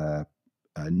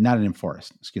Nottingham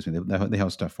Forest. Excuse me. They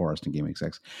host Forest in game week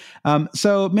 6.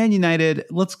 So Man United.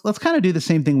 Let's kind of do the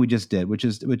same thing we just did, which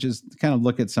is kind of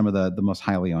look at some of the most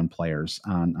highly owned players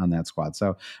on that squad.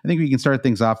 So I think we can start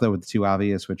things off though with the two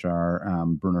obvious, which are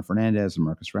Bruno Fernandes and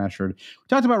Marcus Rashford. We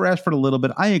talked about Rashford a little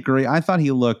bit. I agree. I thought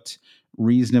he looked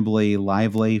reasonably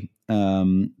lively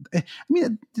I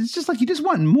mean, it's just like you just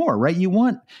want more, right? You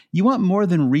want more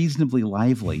than reasonably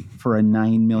lively for a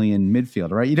 9 million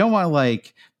midfielder, right? You don't want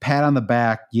like pat on the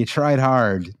back. You tried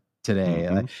hard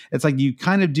today. It's like you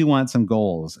kind of do want some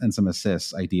goals and some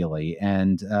assists, ideally,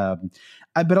 and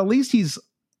but at least he's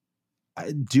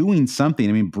doing something.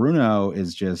 I mean, Bruno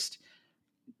is just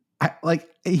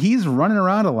he's running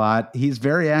around a lot. He's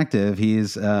very active.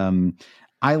 He's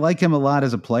I like him a lot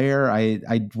as a player.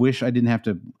 I wish I didn't have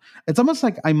to. It's almost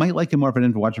like I might like him more if I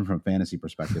didn't watch him from a fantasy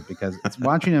perspective, because it's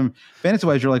watching him fantasy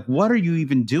wise. You're like, what are you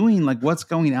even doing? Like, what's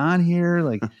going on here?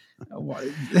 Like, well,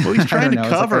 he's trying to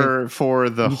cover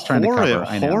for the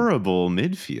horrible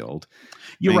midfield.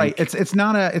 You're right. It's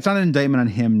not an indictment on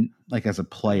him like as a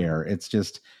player. It's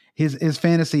just his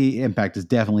fantasy impact is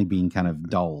definitely being kind of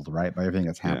dulled, right, by everything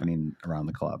that's happening around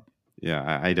the club.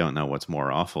 Yeah, I don't know what's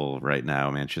more awful right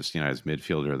now, Manchester United's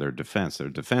midfield or their defense. Their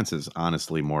defense is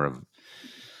honestly more of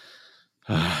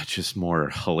just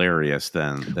more hilarious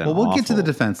than well, we'll awful. Get to the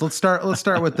defense. Let's start with the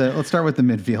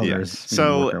midfielders. Yeah.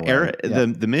 So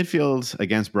the midfield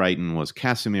against Brighton was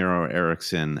Casemiro,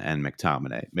 Eriksen, and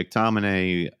McTominay.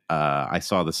 McTominay, I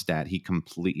saw the stat. He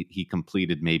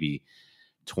completed maybe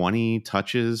 20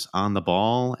 touches on the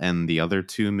ball, and the other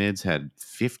two mids had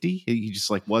 50. He just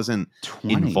like wasn't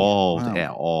involved at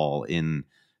all in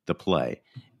the play.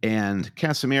 And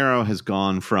Casemiro has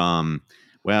gone from,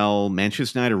 well,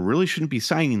 Manchester United really shouldn't be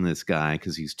signing this guy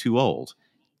because he's too old.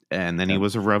 And then he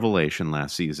was a revelation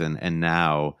last season, and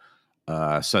now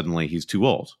suddenly he's too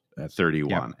old at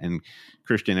 31. And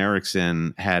Christian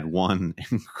Eriksen had one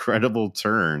incredible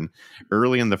turn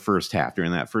early in the first half,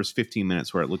 during that first 15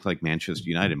 minutes where it looked like Manchester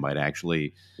United might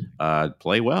actually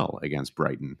play well against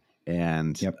Brighton.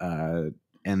 And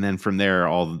then from there,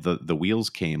 all the wheels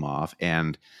came off,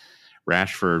 and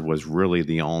Rashford was really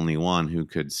the only one who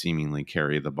could seemingly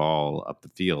carry the ball up the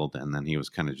field, and then he was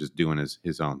kind of just doing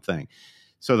his own thing.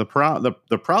 So the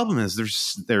problem is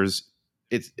there's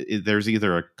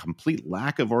either a complete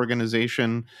lack of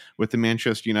organization with the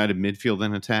Manchester United midfield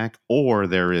and attack, or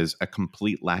there is a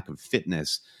complete lack of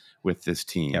fitness with this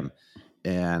team. Yep.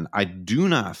 And I do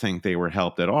not think they were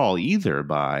helped at all either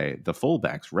by the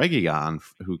fullbacks. Reguilon,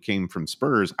 who came from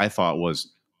Spurs, I thought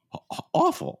was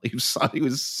awful. He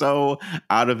was so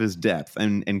out of his depth.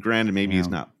 And granted, maybe he's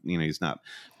not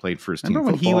played first team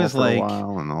football he was for a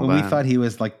while and all when that. We thought he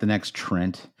was like the next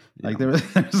Trent. Like there was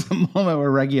a moment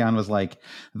where Reguilon was like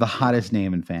the hottest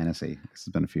name in fantasy. This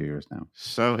has been a few years now.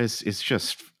 So it's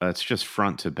just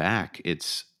front to back.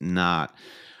 It's not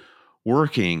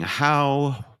working.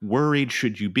 How worried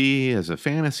should you be as a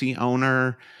fantasy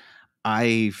owner?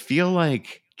 I feel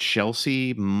like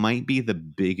Chelsea might be the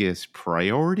biggest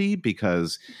priority,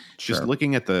 because just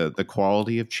looking at the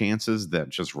quality of chances that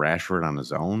just Rashford on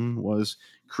his own was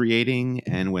creating,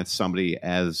 and with somebody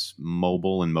as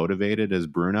mobile and motivated as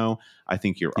Bruno, I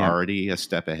think you're already a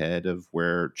step ahead of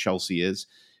where Chelsea is.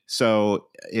 So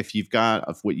if you've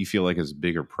got what you feel like is a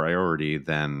bigger priority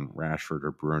than Rashford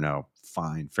or Bruno,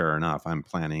 fine, fair enough. I'm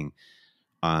planning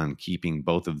on keeping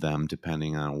both of them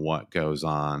depending on what goes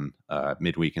on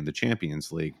midweek in the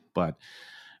Champions League. But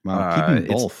keeping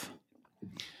both.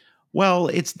 Well,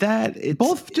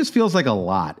 both just feels like a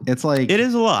lot. It's like it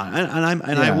is a lot,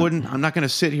 I'm not going to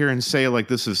sit here and say like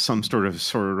this is some sort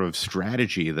of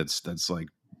strategy that's like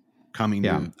coming.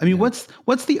 Yeah, I mean,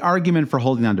 what's the argument for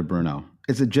holding on to Bruno?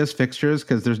 Is it just fixtures?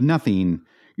 Because there's nothing.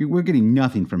 We're getting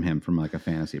nothing from him from like a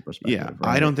fantasy perspective. Yeah,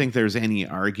 right? I don't think there's any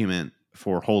argument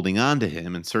for holding on to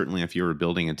him. And certainly if you were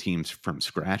building a team from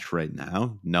scratch right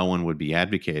now, no one would be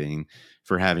advocating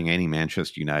for having any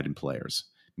Manchester United players.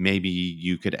 Maybe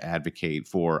you could advocate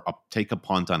for take a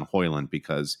punt on Højlund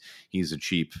because he's a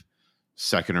cheap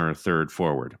second or third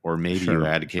forward. Or maybe you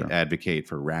advocate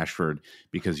for Rashford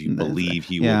because you believe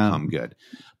he will come good.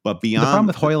 But beyond... The problem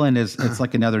with Højlund is it's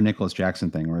like another Nicholas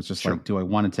Jackson thing where it's just like, do I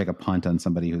want to take a punt on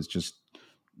somebody who's just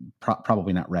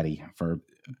probably not ready for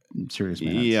serious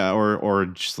minutes? Yeah, or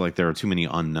just like there are too many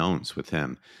unknowns with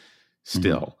him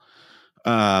still.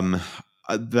 The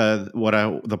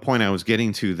point I was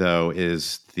getting to though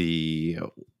is the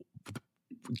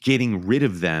getting rid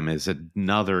of them is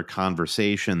another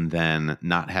conversation than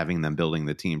not having them building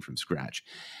the team from scratch.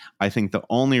 I think the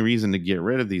only reason to get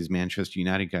rid of these Manchester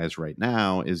United guys right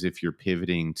now is if you're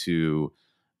pivoting to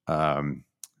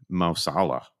Mo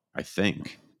Salah. I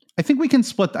think we can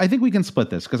split. I think we can split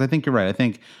this because I think you're right.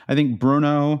 I think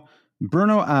Bruno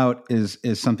out is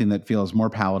something that feels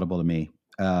more palatable to me.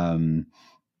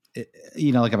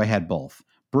 Like if I had both,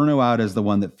 Bruno out is the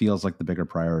one that feels like the bigger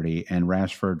priority, and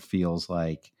Rashford feels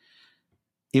like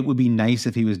it would be nice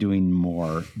if he was doing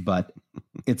more, but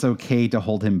it's okay to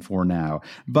hold him for now.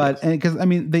 But because I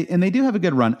mean they do have a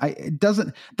good run.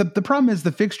 The problem is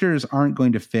the fixtures aren't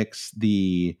going to fix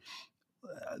the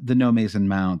no Mason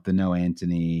Mount, the no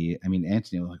Anthony. I mean,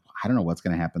 Anthony, like, I don't know what's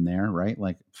going to happen there, right?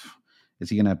 Like, is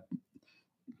he going to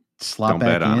slot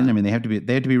back in? I mean, they have to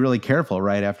be really careful,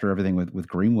 right? After everything with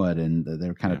Greenwood, and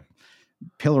they're kind of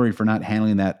pilloried for not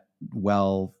handling that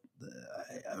well,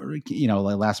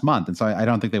 like last month. And so I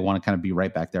don't think they want to kind of be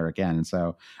right back there again. And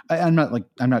so I don't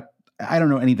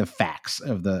know any of the facts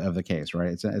of the case,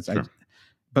 right? Sure.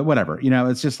 But whatever,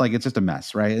 it's just a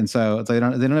mess, right? And so it's like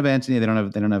they don't have Anthony, they don't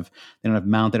have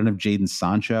Mount, they don't have Jadon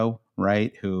Sancho,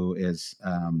 right? Who is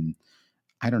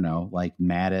I don't know, like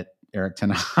mad at Eric Ten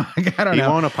Hag. I don't know. He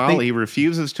won't apologize. He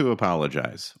refuses to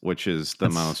apologize, which is the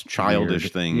most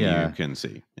childish thing you can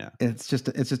see. Yeah, it's just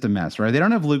a mess, right? They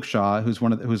don't have Luke Shaw,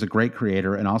 who's a great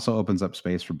creator and also opens up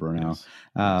space for Bruno. Yes.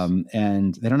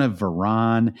 And they don't have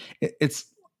Varane.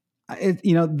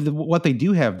 What they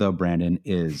do have though, Brandon,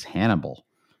 is Hannibal.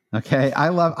 Okay. I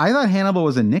thought Hannibal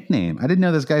was a nickname. I didn't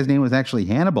know this guy's name was actually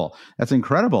Hannibal. That's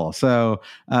incredible. So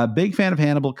big fan of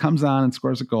Hannibal, comes on and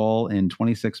scores a goal in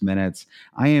 26 minutes.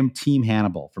 I am team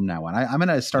Hannibal from now on. I'm going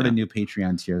to start a new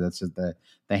Patreon tier. That's the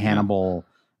Hannibal.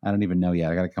 I don't even know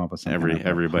yet. I got to come up with something.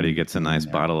 Everybody gets a nice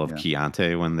bottle of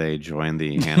Chianti when they join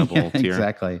the Hannibal tier.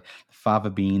 Exactly. Fava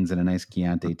beans and a nice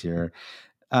Chianti tier.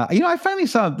 I finally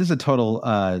saw, this is a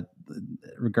total,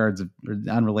 regards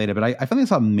unrelated, but I finally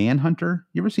saw Manhunter.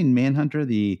 You ever seen Manhunter,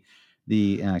 the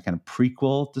kind of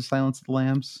prequel to Silence of the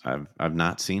Lambs? I've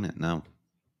not seen it. No.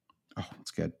 Oh,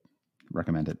 it's good.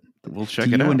 Recommend it. We'll check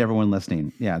it out. You and everyone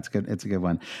listening. Yeah, it's good. It's a good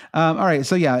one. All right.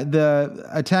 So yeah, the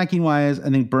attacking wise, I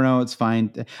think Bruno, it's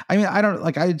fine. I mean, I don't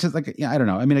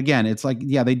know. I mean, again, it's like,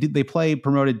 yeah, they play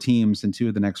promoted teams in 2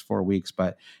 of the next 4 weeks,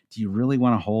 but do you really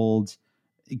want to hold,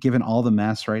 given all the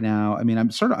mess right now? I mean, I'm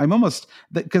almost,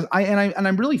 because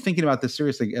I'm really thinking about this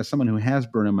seriously as someone who has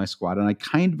Bruno in my squad. And I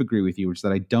kind of agree with you, which is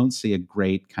that I don't see a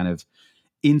great kind of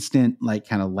instant, like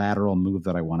kind of lateral move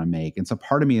that I want to make. And so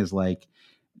part of me is like,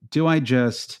 do I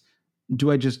just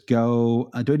drop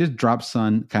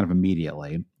Son kind of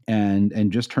immediately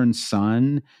and just turn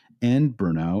Son and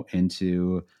Bruno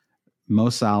into Mo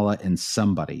Salah and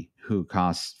somebody who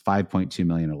costs 5.2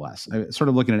 million or less? I'm sort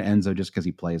of looking at Enzo just because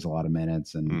he plays a lot of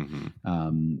minutes and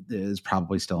is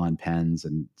probably still on pens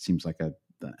and seems like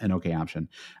an okay option.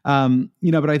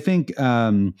 But I think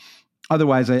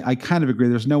otherwise, I kind of agree.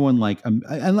 There's no one like, I mean,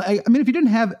 if you didn't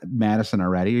have Madison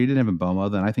already, or you didn't have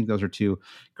Mbomo, then I think those are 2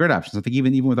 great options. I think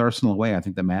even with Arsenal away, I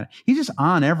think that he's just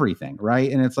on everything, right?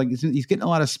 And it's like he's getting a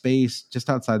lot of space just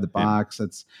outside the box.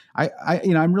 It's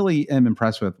I'm really am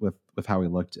impressed with how he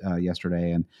looked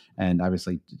yesterday, and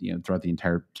obviously throughout the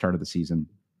entire start of the season.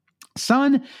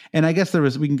 Son, and I guess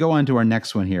we can go on to our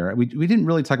next one here. We didn't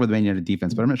really talk about the Man United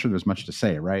defense, but I'm not sure there's much to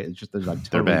say, right? It's just they're like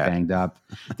totally banged up.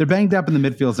 They're banged up and the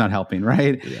midfield's not helping,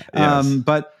 right? Yeah, yes.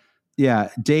 But yeah,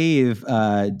 Dave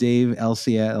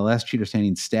LS Cheater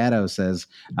Standing Stato says,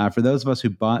 for those of us who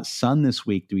bought Son this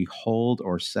week, do we hold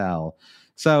or sell?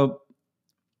 So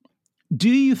do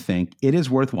you think it is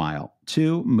worthwhile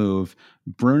to move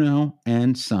Bruno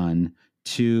and Son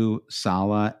to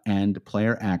Salah and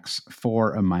player X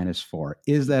for a -4?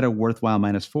 Is that a worthwhile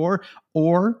 -4?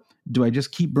 Or do I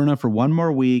just keep Bruno for 1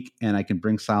 more week and I can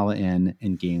bring Salah in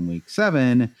game week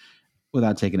 7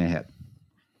 without taking a hit?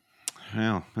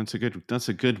 Well, that's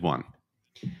a good one.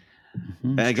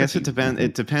 Mm-hmm. I guess it depends.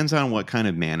 It depends on what kind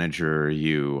of manager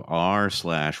you are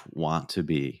 / want to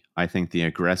be. I think the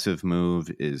aggressive move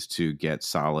is to get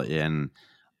Salah in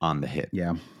on the hit.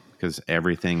 Yeah. Because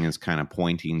everything is kind of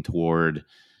pointing toward,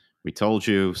 we told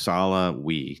you, Salah,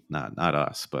 not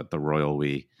us, but the royal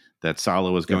we, that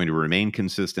Salah was going to remain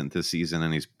consistent this season,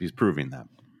 and he's proving that.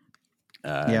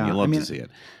 You love to see it.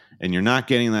 And you're not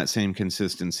getting that same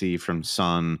consistency from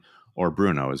Son or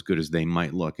Bruno, as good as they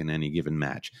might look in any given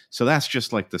match. So that's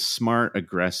just like the smart,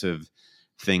 aggressive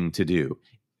thing to do.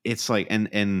 It's like,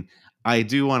 and I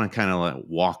do want to kind of like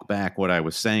walk back what I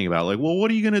was saying about like, well, what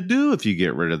are you going to do if you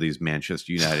get rid of these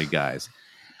Manchester United guys?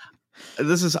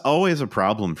 This is always a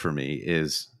problem for me,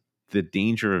 is the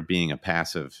danger of being a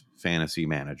passive fantasy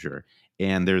manager.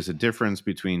 And there's a difference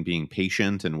between being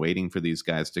patient and waiting for these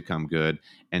guys to come good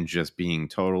and just being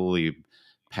totally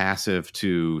passive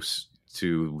to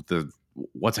the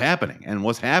what's happening. And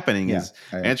what's happening is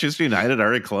Manchester United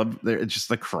are a club. They're just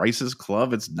a crisis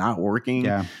club. It's not working.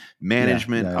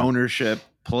 Management, ownership,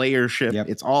 playership.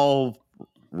 It's all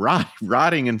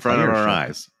rotting in front of our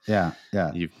eyes.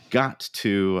 You've got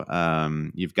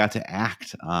to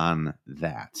act on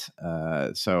that.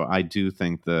 So I do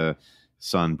think the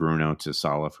Son, Bruno to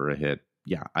Salah for a hit.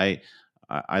 Yeah,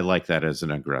 I like that as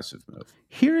an aggressive move.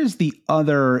 Here is the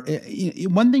other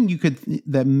one thing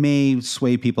that may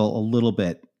sway people a little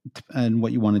bit and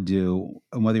what you want to do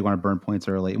and whether you want to burn points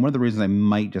early. And one of the reasons I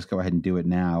might just go ahead and do it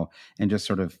now and just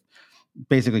sort of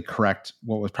basically correct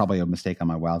what was probably a mistake on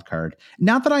my wild card.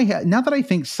 Not that I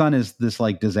think Son is this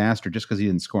like disaster just because he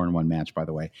didn't score in one match, by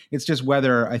the way. It's just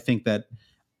whether I think that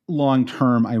long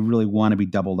term I really want to be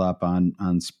doubled up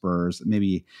on Spurs.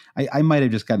 Maybe I might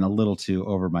have just gotten a little too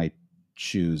over my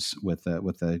shoes with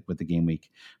the game week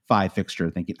 5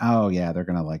 fixture, thinking, oh yeah, they're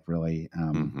gonna like really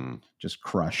just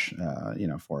crush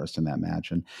Forest in that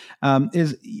match. And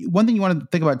is one thing you want to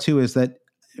think about too is that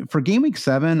for game week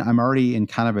 7, I'm already in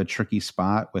kind of a tricky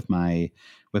spot with my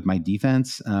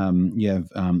defense. You have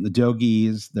the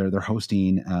Doggies, they're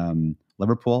hosting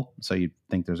Liverpool, so you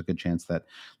think there's a good chance that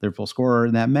Liverpool score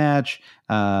in that match.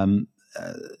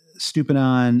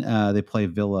 Stupinon, they play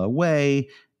Villa away.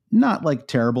 Not like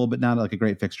terrible, but not like a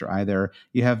great fixture either.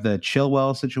 You have the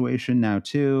Chilwell situation now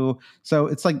too. So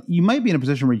it's like you might be in a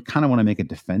position where you kind of want to make a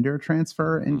defender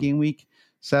transfer in game week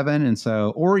 7. And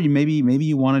so, or you maybe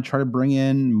you want to try to bring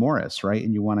in Morris, right?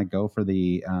 And you want to go for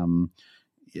the,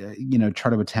 try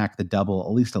to attack the double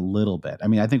at least a little bit. I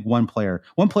mean, I think one player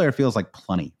feels like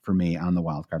plenty for me on the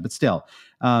wild card, but still.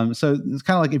 So it's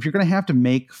kind of like if you're going to have to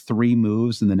make 3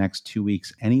 moves in the next 2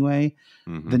 weeks anyway,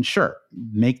 then sure,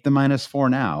 make the -4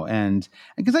 now. And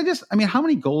because how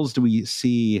many goals do we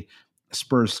see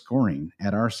Spurs scoring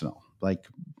at Arsenal? Like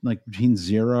between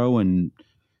 0 and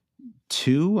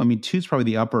 2. I mean, 2 is probably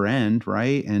the upper end,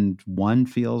 right? And one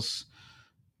feels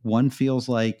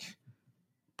like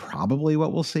probably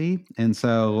what we'll see. And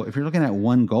so if you're looking at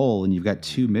 1 goal and you've got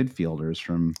 2 midfielders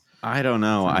from, I don't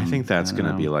know. I think that's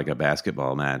going to be like a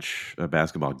basketball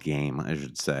game, I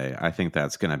should say. I think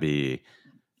that's going to be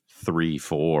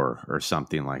 3-4 or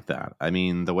something like that. I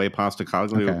mean, the way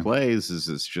Postecoglou plays is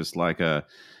it's just like a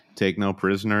take no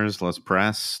prisoners, let's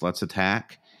press, let's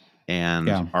attack. And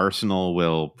Arsenal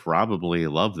will probably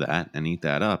love that and eat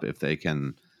that up if they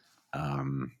can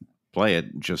play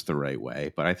it just the right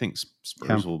way. But I think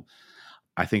Spurs will.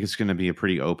 I think it's going to be a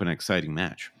pretty open, exciting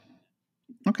match.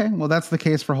 Okay, well, that's the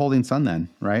case for holding Son then,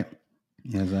 right?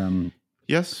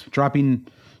 Yes, dropping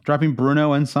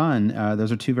Bruno and Son.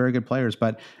 Those are 2 very good players.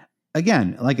 But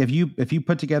again, like if you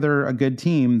put together a good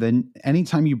team, then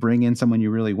anytime you bring in someone you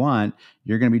really want,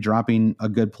 you're going to be dropping a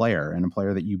good player and a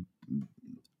player that you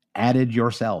added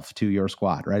yourself to your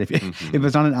squad, right? If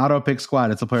it's on an auto pick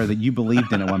squad, it's a player that you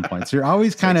believed in at one point. So you're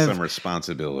always kind of some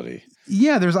responsibility.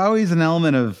 Yeah, there's always an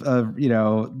element of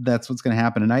that's what's going to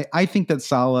happen. And I think that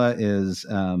Salah is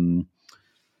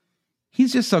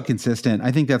he's just so consistent.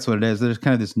 I think that's what it is. There's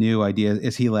kind of this new idea.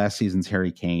 Is he last season's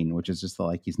Harry Kane, which is just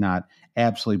like he's not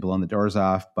absolutely blowing the doors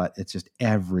off, but it's just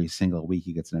every single week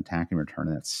he gets an attacking return,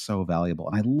 and that's so valuable.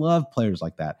 And I love players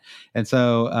like that. And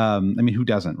so, who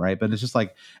doesn't, right? But it's just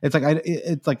like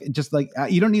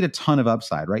you don't need a ton of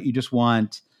upside, right? You just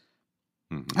want.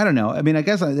 I don't know. I mean, I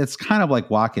guess it's kind of like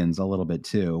Watkins a little bit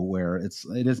too, where it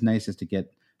is nice just to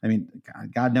get. I mean,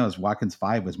 God knows Watkins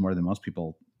 5 was more than most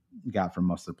people got from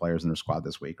most of the players in their squad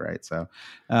this week, right? So,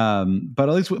 but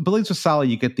at least with Salah,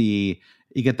 you get the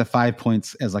 5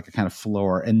 points as like a kind of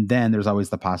floor, and then there's always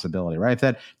the possibility, right?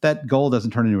 If that goal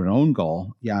doesn't turn into an own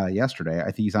goal, yesterday, I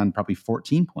think he's on probably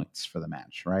 14 points for the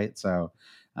match, right? So,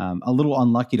 a little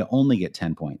unlucky to only get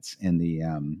 10 points in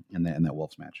that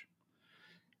Wolves match.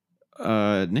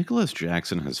 Nicholas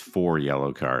Jackson has 4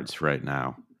 yellow cards right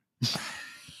now.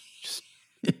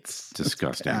 It's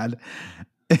disgusting. Bad.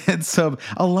 And so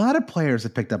a lot of players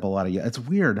have picked up a lot of. It's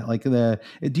weird. Like do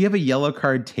you have a yellow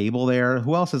card table there?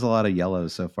 Who else has a lot of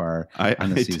yellows so far? I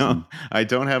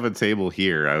don't have a table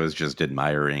here. I was just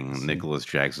admiring Nicholas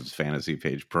Jackson's fantasy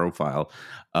page profile,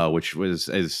 which was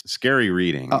as scary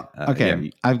reading.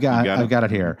 Okay, I've got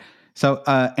it here. So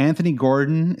Anthony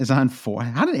Gordon is on 4.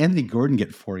 How did Anthony Gordon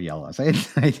get 4 yellows?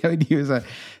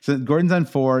 So Gordon's on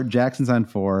 4. Jackson's on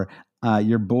 4.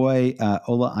 Your boy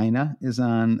Ola Aina is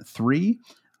on 3.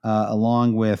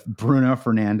 Along with Bruno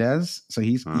Fernandes. So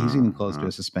he's even close to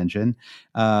a suspension.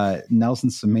 Nelson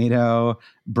Semedo,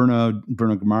 Bruno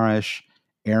Guimaraes,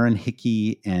 Aaron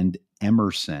Hickey, and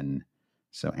Emerson.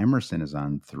 So Emerson is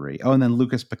on 3. Oh, and then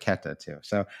Lucas Paqueta too.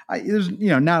 So there's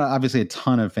not obviously a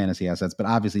ton of fantasy assets, but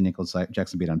obviously Nicholas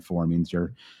Jackson being on 4 means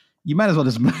you might as well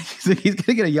just he's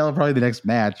gonna get a yellow probably the next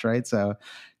match, right? So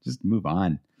just move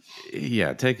on.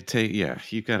 Yeah,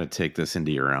 you got to take this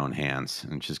into your own hands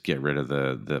and just get rid of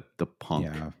the punk.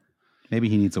 Yeah. Maybe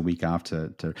he needs a week off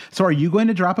to. So are you going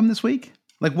to drop him this week?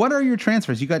 Like, what are your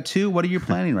transfers? You got 2. What are you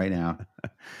planning right now?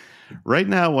 Right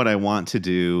now, what I want to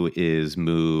do is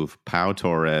move Pau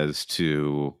Torres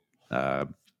to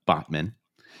Botman,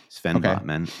 Sven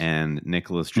Botman, and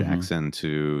Nicholas Jackson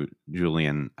to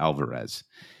Julian Alvarez.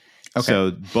 Okay.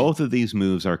 So both of these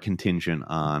moves are contingent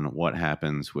on what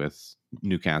happens with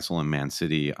Newcastle and Man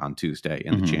City on Tuesday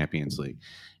in the Champions League.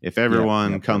 If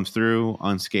everyone comes through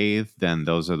unscathed, then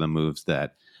those are the moves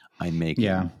that I'm making.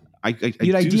 Yeah.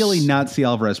 You'd ideally not see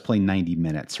Alvarez play 90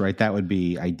 minutes, right? That would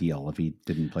be ideal if he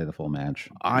didn't play the full match.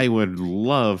 I would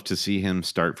love to see him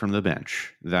start from the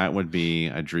bench. That would be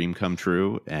a dream come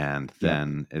true. And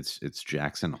then it's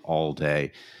Jackson all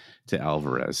day to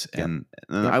Alvarez. And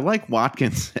I like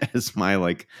Watkins as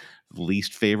my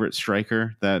least favorite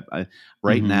striker.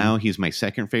 Right now he's my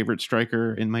second favorite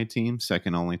striker in my team,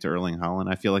 second only to Erling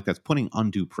Haaland. I feel like that's putting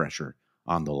undue pressure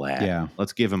on the lad. Yeah.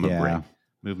 Let's give him a break.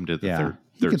 Move him to the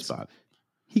third spot.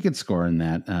 He could score in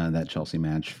that Chelsea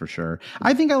match for sure.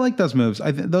 I think I like those moves.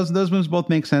 I think those moves both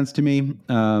make sense to me,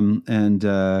 and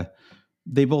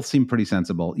they both seem pretty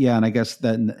sensible. Yeah, and I guess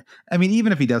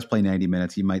even if he does play 90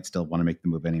 minutes, he might still want to make the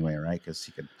move anyway, right? Because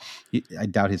I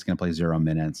doubt he's going to play 0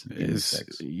 minutes.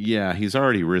 Yeah, he's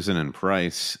already risen in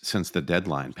price since the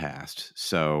deadline passed.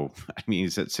 So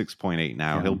he's at 6.8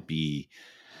 now. Yeah.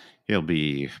 He'll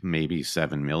be maybe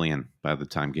 7 million by the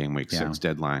time game week 6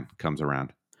 deadline comes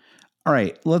around. All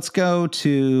right, let's go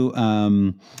to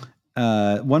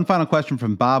one final question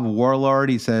from Bob Warlord.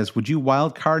 He says, would you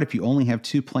wild card if you only have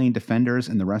 2 playing defenders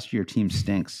and the rest of your team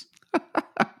stinks?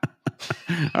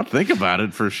 I'll think about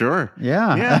it for sure.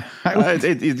 Yeah.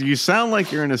 You sound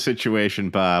like you're in a situation,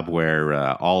 Bob, where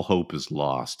all hope is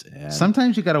lost. And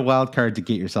sometimes you got a wild card to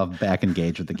get yourself back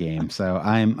engaged with the game. So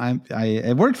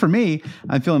it worked for me.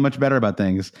 I'm feeling much better about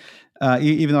things.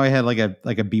 Even though I had like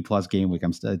a B+ game week,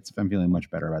 I'm feeling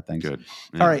much better about things. Good.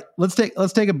 Yeah. All right, let's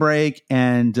take a break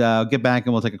and get back,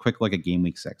 and we'll take a quick look at game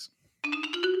week 6.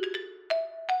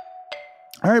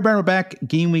 All right, Brian, we're back.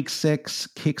 Game week 6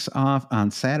 kicks off on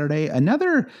Saturday.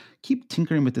 Keep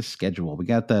tinkering with the schedule. We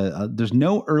got there's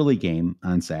no early game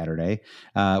on Saturday.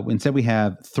 Instead, we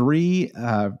have 3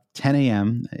 10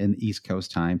 a.m. in East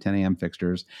Coast time, 10 a.m.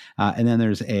 fixtures. And then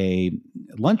there's a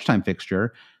lunchtime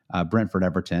fixture, Brentford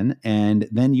Everton. And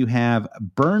then you have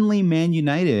Burnley Man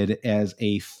United as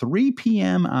a 3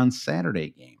 p.m. on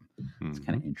Saturday game. It's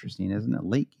kind of interesting, isn't it?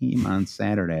 Late game on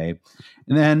Saturday.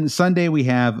 And then Sunday we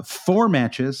have 4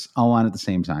 matches all on at the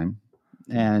same time.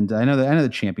 And I know the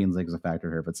Champions League is a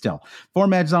factor here, but still 4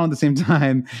 matches on at the same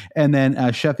time. And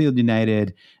then Sheffield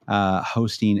United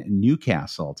hosting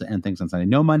Newcastle to end things on Sunday.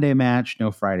 No Monday match,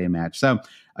 no Friday match. So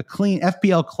a clean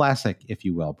FPL classic, if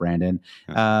you will, Brandon.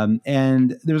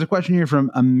 And there was a question here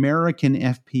from American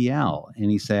FPL.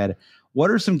 And he said, what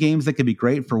are some games that could be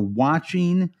great for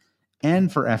watching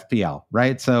and for FPL,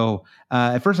 right? So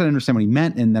at first I didn't understand what he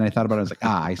meant, and then I thought about it. I was like,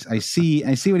 I see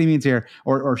what he means here,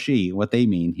 or she, what they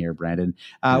mean here, Brandon.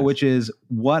 Which is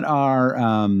what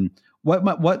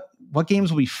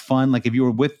games will be fun? Like if you were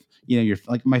with, you're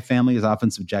like my family is often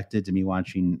subjected to me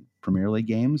watching Premier League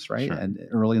games, right? Sure. And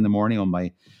early in the morning when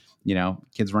my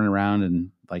kids running around and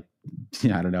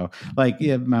I don't know, my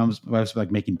wife's like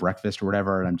making breakfast or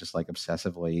whatever, and I'm just like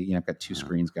obsessively, I've got 2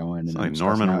 screens going. It's like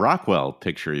Norman Rockwell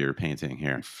picture you're painting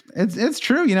here. It's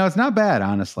true, it's not bad,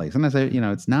 honestly. Sometimes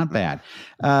it's not bad.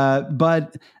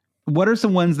 But what are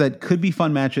some ones that could be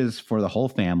fun matches for the whole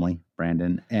family,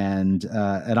 Brandon? And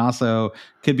it also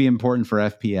could be important for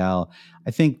FPL.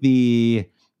 I think it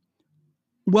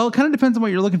kind of depends on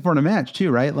what you're looking for in a match too,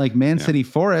 right? Like Man City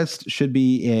Forest should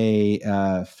be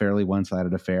a fairly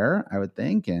one-sided affair, I would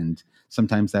think. And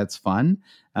sometimes that's fun.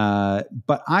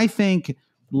 But I think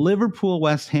Liverpool,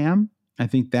 West Ham, I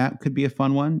think that could be a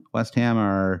fun one. West Ham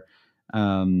are,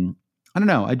 I don't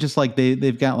know. I just like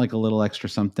they've got like a little extra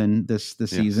something this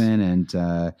season,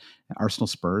 and Arsenal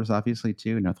Spurs, obviously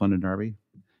too, North London Derby.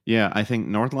 Yeah, I think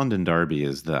North London Derby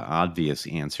is the obvious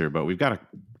answer, but we've got to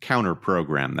counter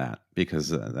program that because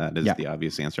that is the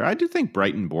obvious answer. I do think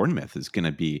Brighton Bournemouth is going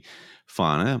to be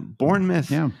fun.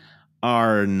 Bournemouth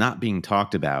are not being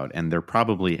talked about, and they're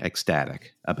probably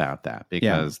ecstatic about that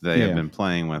because they have been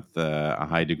playing with a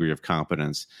high degree of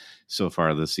competence so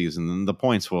far this season. And the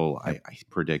points will, I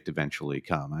predict, eventually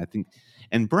come. I think,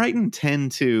 and Brighton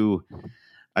tend to,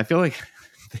 I feel like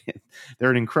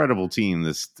they're an incredible team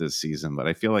this season, but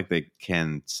I feel like they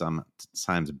can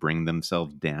sometimes bring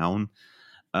themselves down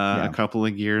a couple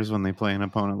of gears when they play an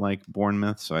opponent like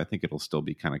Bournemouth. So I think it'll still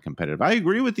be kind of competitive. I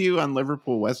agree with you on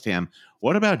Liverpool, West Ham.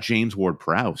 What about James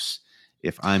Ward-Prowse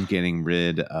if I'm getting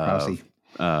rid of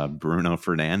Bruno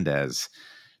Fernandes?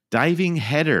 Diving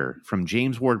header from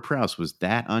James Ward-Prowse. Was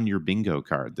that on your bingo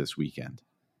card this weekend?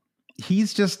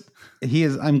 he's just he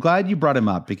is. I'm glad you brought him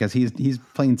up because he's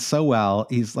playing so well.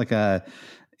 He's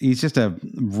just a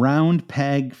round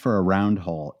peg for a round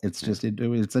hole. It's just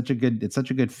it's such a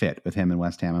good fit with him in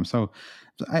West Ham.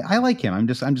 I like him. I'm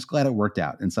just glad it worked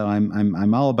out. And so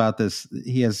I'm all about this.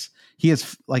 He has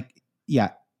like, yeah,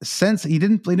 since he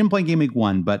didn't play game week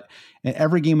 1, but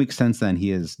every game week since then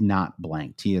he is not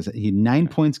blanked. He had 9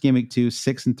 points game week 2,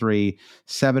 6-3,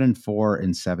 7-4,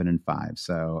 and 7-5.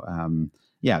 So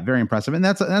yeah, very impressive. And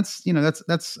that's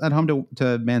at home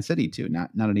to Man City too.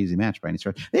 Not an easy match by any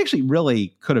stretch. They actually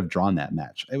really could have drawn that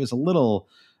match. It was a little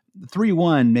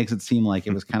 3-1 makes it seem like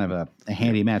it was kind of a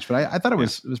handy match, but I thought it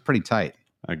was pretty tight.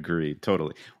 Agreed,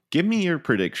 totally. Give me your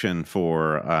prediction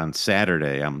for on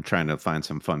Saturday. I'm trying to find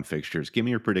some fun fixtures. Give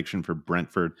me your prediction for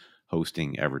Brentford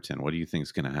hosting Everton. What do you think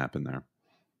is going to happen there?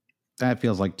 That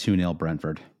feels like 2-0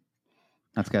 Brentford.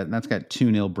 That's got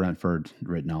 2-0 Brentford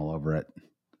written all over it.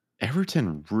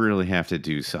 Everton really have to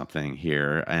do something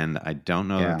here, and I don't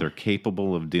know that they're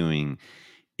capable of doing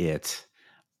it.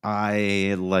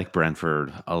 I like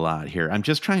Brentford a lot here. I'm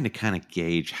just trying to kind of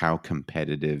gauge how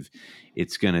competitive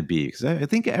it's going to be, because I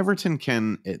think Everton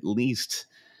can at least,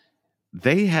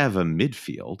 they have a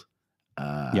midfield.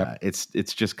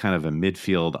 It's just kind of a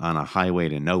midfield on a highway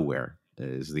to nowhere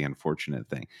is the unfortunate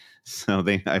thing. So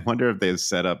I wonder if they've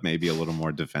set up maybe a little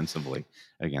more defensively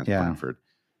against Brentford.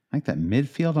 I like that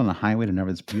midfield on a highway to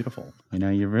nowhere. It's beautiful.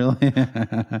 You really.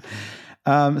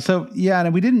 So yeah,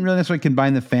 and we didn't really necessarily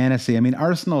combine the fantasy. I mean,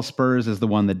 Arsenal Spurs is the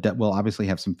one that will obviously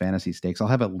have some fantasy stakes. I'll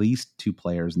have at least 2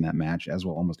 players in that match, as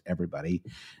will almost everybody.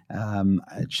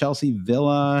 Chelsea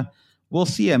Villa, we'll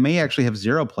see. I may actually have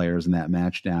 0 players in that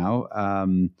match now.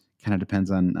 Kind of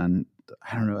depends on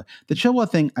I don't know. The Chilwell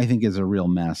thing I think is a real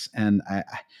mess, and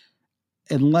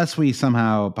unless we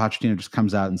somehow Pochettino just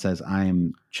comes out and says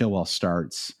Chilwell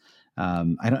starts.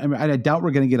 I doubt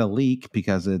we're going to get a leak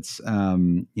because it's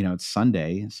it's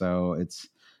Sunday, so it's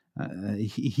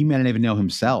he may not even know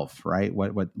himself, right?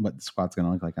 What the squad's going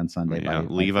to look like on Sunday. Yeah,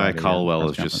 Levi Colwell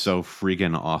is just so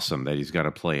freaking awesome that he's got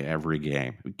to play every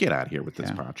game. Get out of here with this,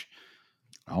 Poch.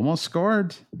 Almost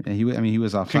scored. He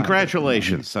was off.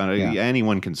 Congratulations,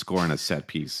 anyone can score in a set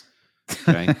piece.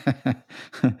 Okay.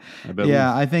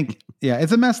 I think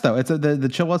it's a mess though. It's the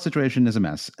Chilwell situation is a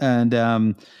mess, and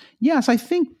so I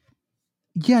think.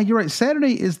 Yeah, you're right.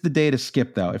 Saturday is the day to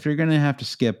skip, though. If you're going to have to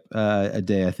skip a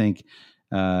day, I think.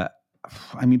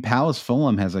 Palace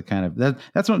Fulham has a kind of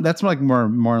that's like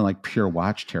more like pure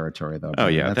watch territory, though. Oh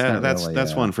yeah,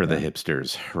 that's one for the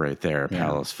hipsters right there.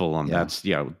 Palace Fulham. Yeah. That's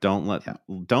Don't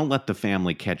let the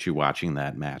family catch you watching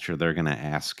that match, or they're going to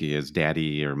ask you, is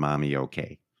Daddy or Mommy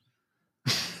okay?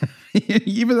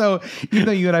 even though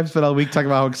you and I've spent all week talking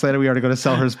about how excited we are to go to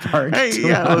Selhurst Park. Hey,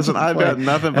 listen, I've got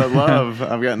nothing but love.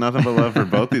 I've got nothing but love for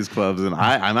both these clubs, and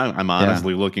I'm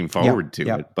honestly looking forward to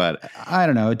it. But I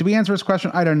don't know. Did we answer his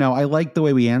question? I don't know. I like the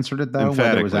way we answered it, though,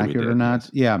 whether it was accurate or not.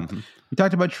 Yeah. Mm-hmm. We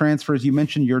talked about transfers. You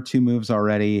mentioned your 2 moves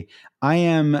already. I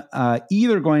am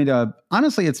either going to,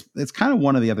 honestly, it's kind of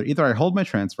one or the other. Either I hold my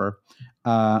transfer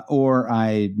or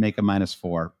I make a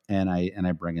 -4 and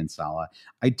I bring in Salah.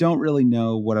 I don't really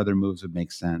know what other moves would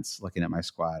make sense looking at my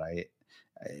squad.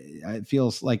 It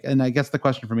feels like, and I guess the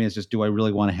question for me is just, do I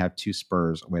really want to have 2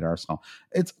 Spurs away to Arsenal?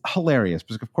 It's hilarious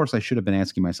because, of course, I should have been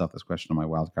asking myself this question on my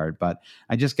wild card, but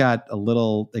I just got a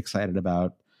little excited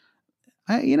about.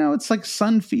 It's like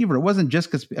Sun fever. It wasn't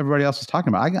just because everybody else was talking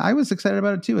about it. I was excited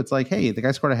about it too. It's like, hey, the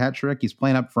guy scored a hat trick. He's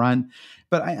playing up front.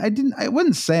 But I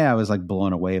wouldn't say I was like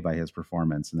blown away by his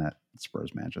performance in that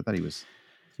Spurs match. I thought he was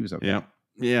okay.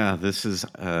 Yeah. This is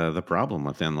the problem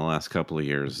with him the last couple of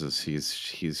years is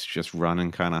he's just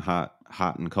running kind of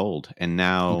hot and cold, and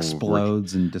now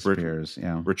explodes and disappears.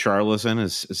 Richarlison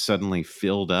is suddenly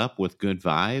filled up with good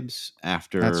vibes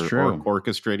after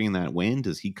orchestrating that win.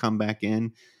 Does he come back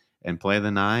in and play the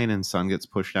 9, and Son gets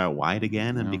pushed out wide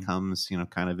again and becomes,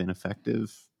 kind of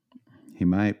ineffective? He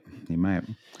might.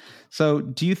 So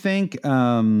do you think,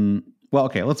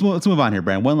 let's move on here,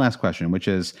 Brian. One last question, which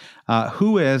is,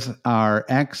 who is our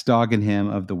ex-dog and him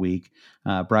of the week,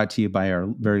 brought to you by our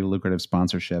very lucrative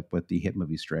sponsorship with the hit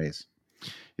movie Strays?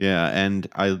 Yeah. And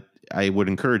I would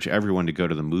encourage everyone to go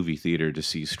to the movie theater to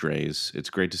see Strays. It's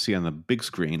great to see on the big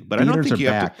screen, but Theaters I don't think you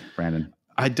back, have to, Brandon.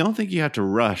 I don't think you have to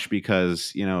rush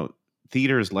because,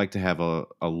 theaters like to have a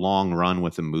long run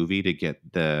with a movie to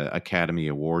get the Academy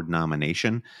Award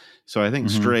nomination. So I think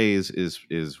Strays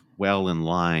is well in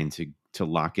line to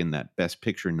lock in that Best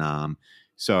Picture nom.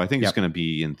 So I think it's going to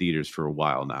be in theaters for a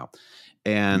while now.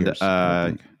 And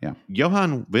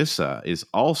Johan Wissa is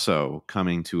also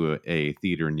coming to a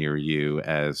theater near you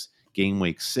as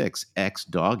GW6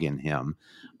 X-Dog in him.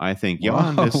 I think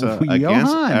against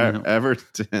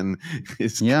Everton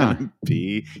is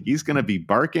he's going to be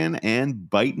barking and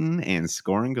biting and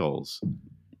scoring goals.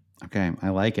 Okay, I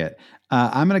like it.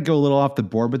 I'm going to go a little off the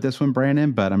board with this one,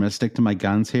 Brandon, but I'm going to stick to my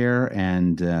guns here.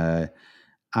 And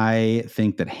I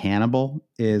think that Hannibal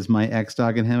is my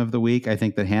X-Dog and him of the week. I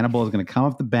think that Hannibal is going to come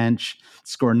off the bench,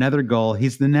 score another goal.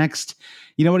 He's the next,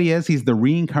 you know what he is? He's the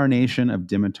reincarnation of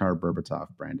Dimitar Berbatov,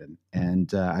 Brandon.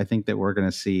 And I think that we're going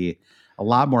to see a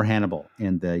lot more Hannibal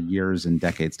in the years and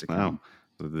decades to come.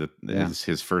 Wow.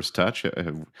 His first touch.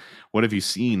 What have you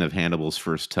seen of Hannibal's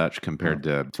first touch compared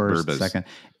to first, Berba's? Second?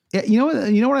 Yeah,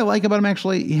 you know what I like about him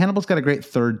actually? Hannibal's got a great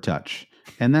third touch.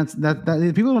 And that's that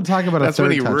people don't talk about that's a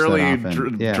third touch. That's when he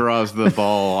really draws the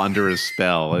ball under his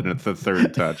spell, and it's the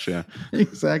third touch. Yeah,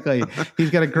 exactly.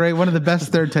 He's got a great one of the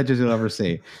best third touches you'll ever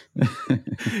see.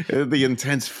 The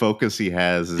intense focus he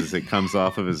has as it comes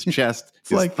off of his chest,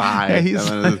 his like, thigh.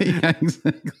 Yeah,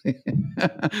 exactly.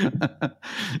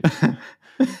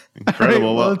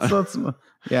 Incredible. Right,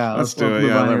 let's do it.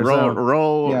 Yeah,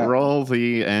 roll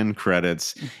the end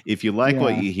credits. If you like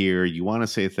what you hear, you want to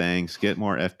say thanks, get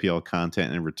more FPL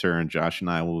content in return. Josh and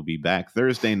I will be back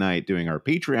Thursday night doing our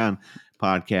Patreon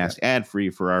podcast ad-free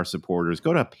for our supporters.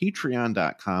 Go to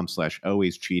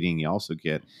patreon.com/alwayscheating. You also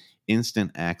get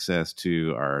instant access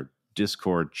to our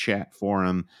Discord chat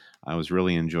forum. I was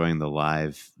really enjoying the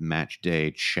live match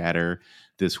day chatter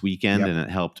this weekend, and it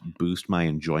helped boost my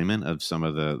enjoyment of some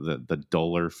of the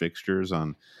duller fixtures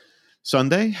on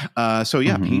Sunday.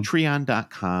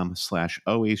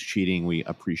 Patreon.com/alwayscheating. We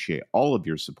appreciate all of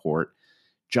your support.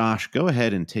 Josh, go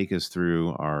ahead and take us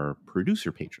through our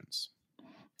producer patrons.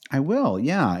 I will,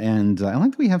 yeah. And I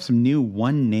like that we have some new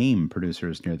one-name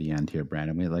producers near the end here,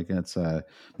 Brandon. It's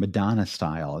Madonna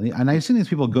style. And I've seen these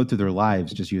people go through their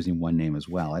lives just using one name as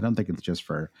well. I don't think it's just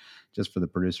for the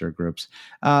producer groups.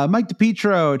 Mike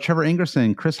DePietro, Trevor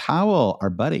Ingerson, Chris Howell, our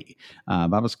buddy,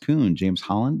 Babas Kuhn, James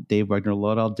Holland, Dave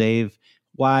Wagner-Lodell. Dave,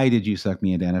 why did you suck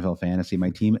me into NFL fantasy? My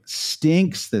team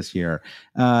stinks this year.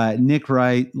 Nick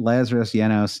Wright, Lazarus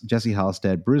Yanos, Jesse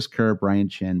Halstead, Bruce Kerr, Brian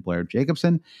Chin, Blair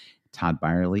Jacobson, Todd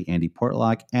Byerly, Andy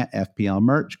Portlock at FPL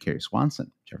Merch, Kerry Swanson,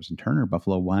 Jefferson Turner,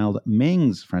 Buffalo Wild,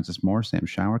 Mings, Francis Moore, Sam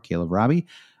Shower, Caleb Robbie,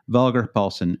 Vulgar,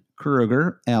 Paulson,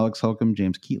 Kruger, Alex Holcomb,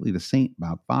 James Keatley, The Saint,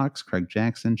 Bob Fox, Craig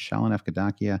Jackson, Shalon F.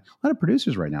 Kadakia. A lot of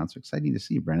producers right now. It's exciting to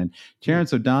see, Brennan.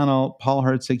 Terrence O'Donnell, Paul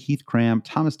Hertzig, Heath Cram,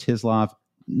 Thomas Tisloff,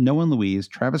 Noah Louise,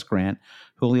 Travis Grant,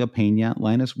 Julio Pena,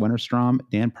 Linus Wennerstrom,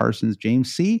 Dan Parsons,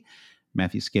 James C.,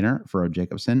 Matthew Skinner, Furrow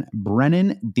Jacobson,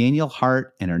 Brennan, Daniel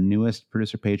Hart, and our newest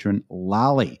producer patron,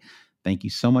 Lolly. Thank you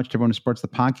so much to everyone who supports the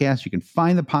podcast. You can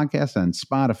find the podcast on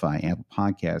Spotify, Apple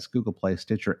Podcasts, Google Play,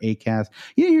 Stitcher, Acast.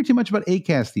 You don't hear too much about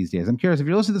Acast these days. I'm curious, if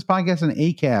you're listening to this podcast on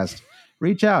Acast,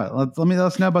 reach out. Let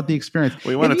us know about the experience.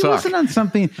 We want to talk. Listen on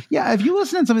something, if you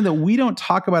listen on something that we don't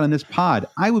talk about in this pod,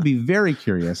 I would be very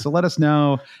curious. So let us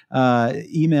know.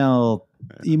 Email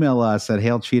us at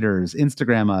Hail Cheaters.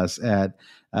 Instagram us at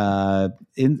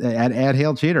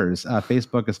Hail Cheaters.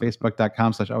 Facebook is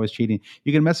facebook.com/alwayscheating.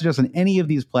 You can message us on any of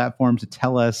these platforms to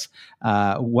tell us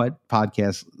what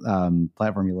podcast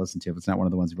platform you listen to, if it's not one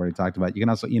of the ones we've already talked about. You can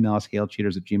also email us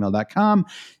hailcheaters@gmail.com.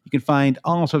 You can find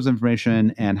all sorts of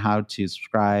information and how to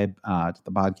subscribe to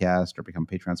the podcast or become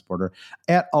a Patreon supporter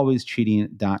at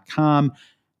alwayscheating.com.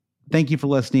 Thank you for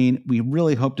listening. We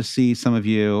really hope to see some of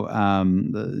you,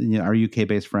 our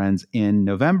UK-based friends, in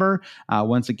November.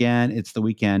 Once again, it's the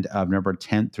weekend of November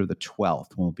 10th through the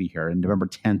 12th. We'll be here. And November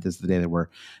 10th is the day that we're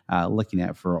looking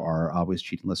at for our Always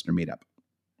Cheating listener meetup.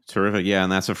 Terrific. Yeah,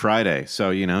 and that's a Friday. So,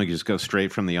 you just go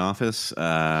straight from the office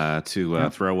to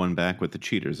throw one back with the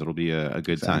cheaters. It'll be a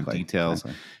good time. Details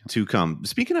to come.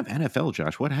 Speaking of NFL,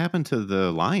 Josh, what happened to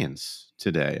the Lions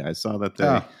today? I saw that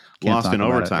they lost in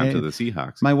overtime to the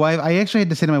Seahawks. My wife, I actually had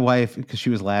to say to my wife, because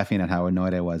she was laughing at how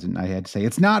annoyed I was, and I had to say,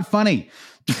 it's not funny.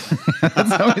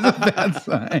 That's always a bad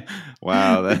sign.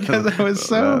 Wow. Because I was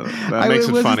so... that makes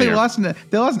it funnier. They lost in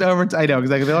overtime. I know,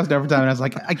 exactly. They lost in overtime, and I was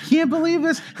like, I can't believe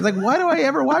this. I was like, why do I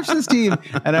ever watch this team?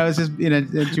 And I was just,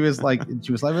 and she was like,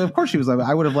 of course she was like,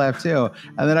 I would have laughed too.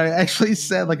 And then I actually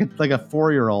said, like a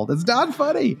 4-year-old, it's not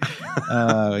funny.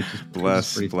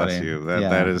 Bless you.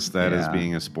 That is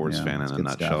being a sports fan in a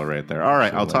nutshell stuff. Right there. All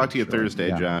right. I'll talk to you Thursday,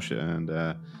 Josh, and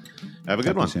have a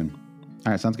good one. Soon.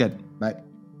 All right. Sounds good. Bye.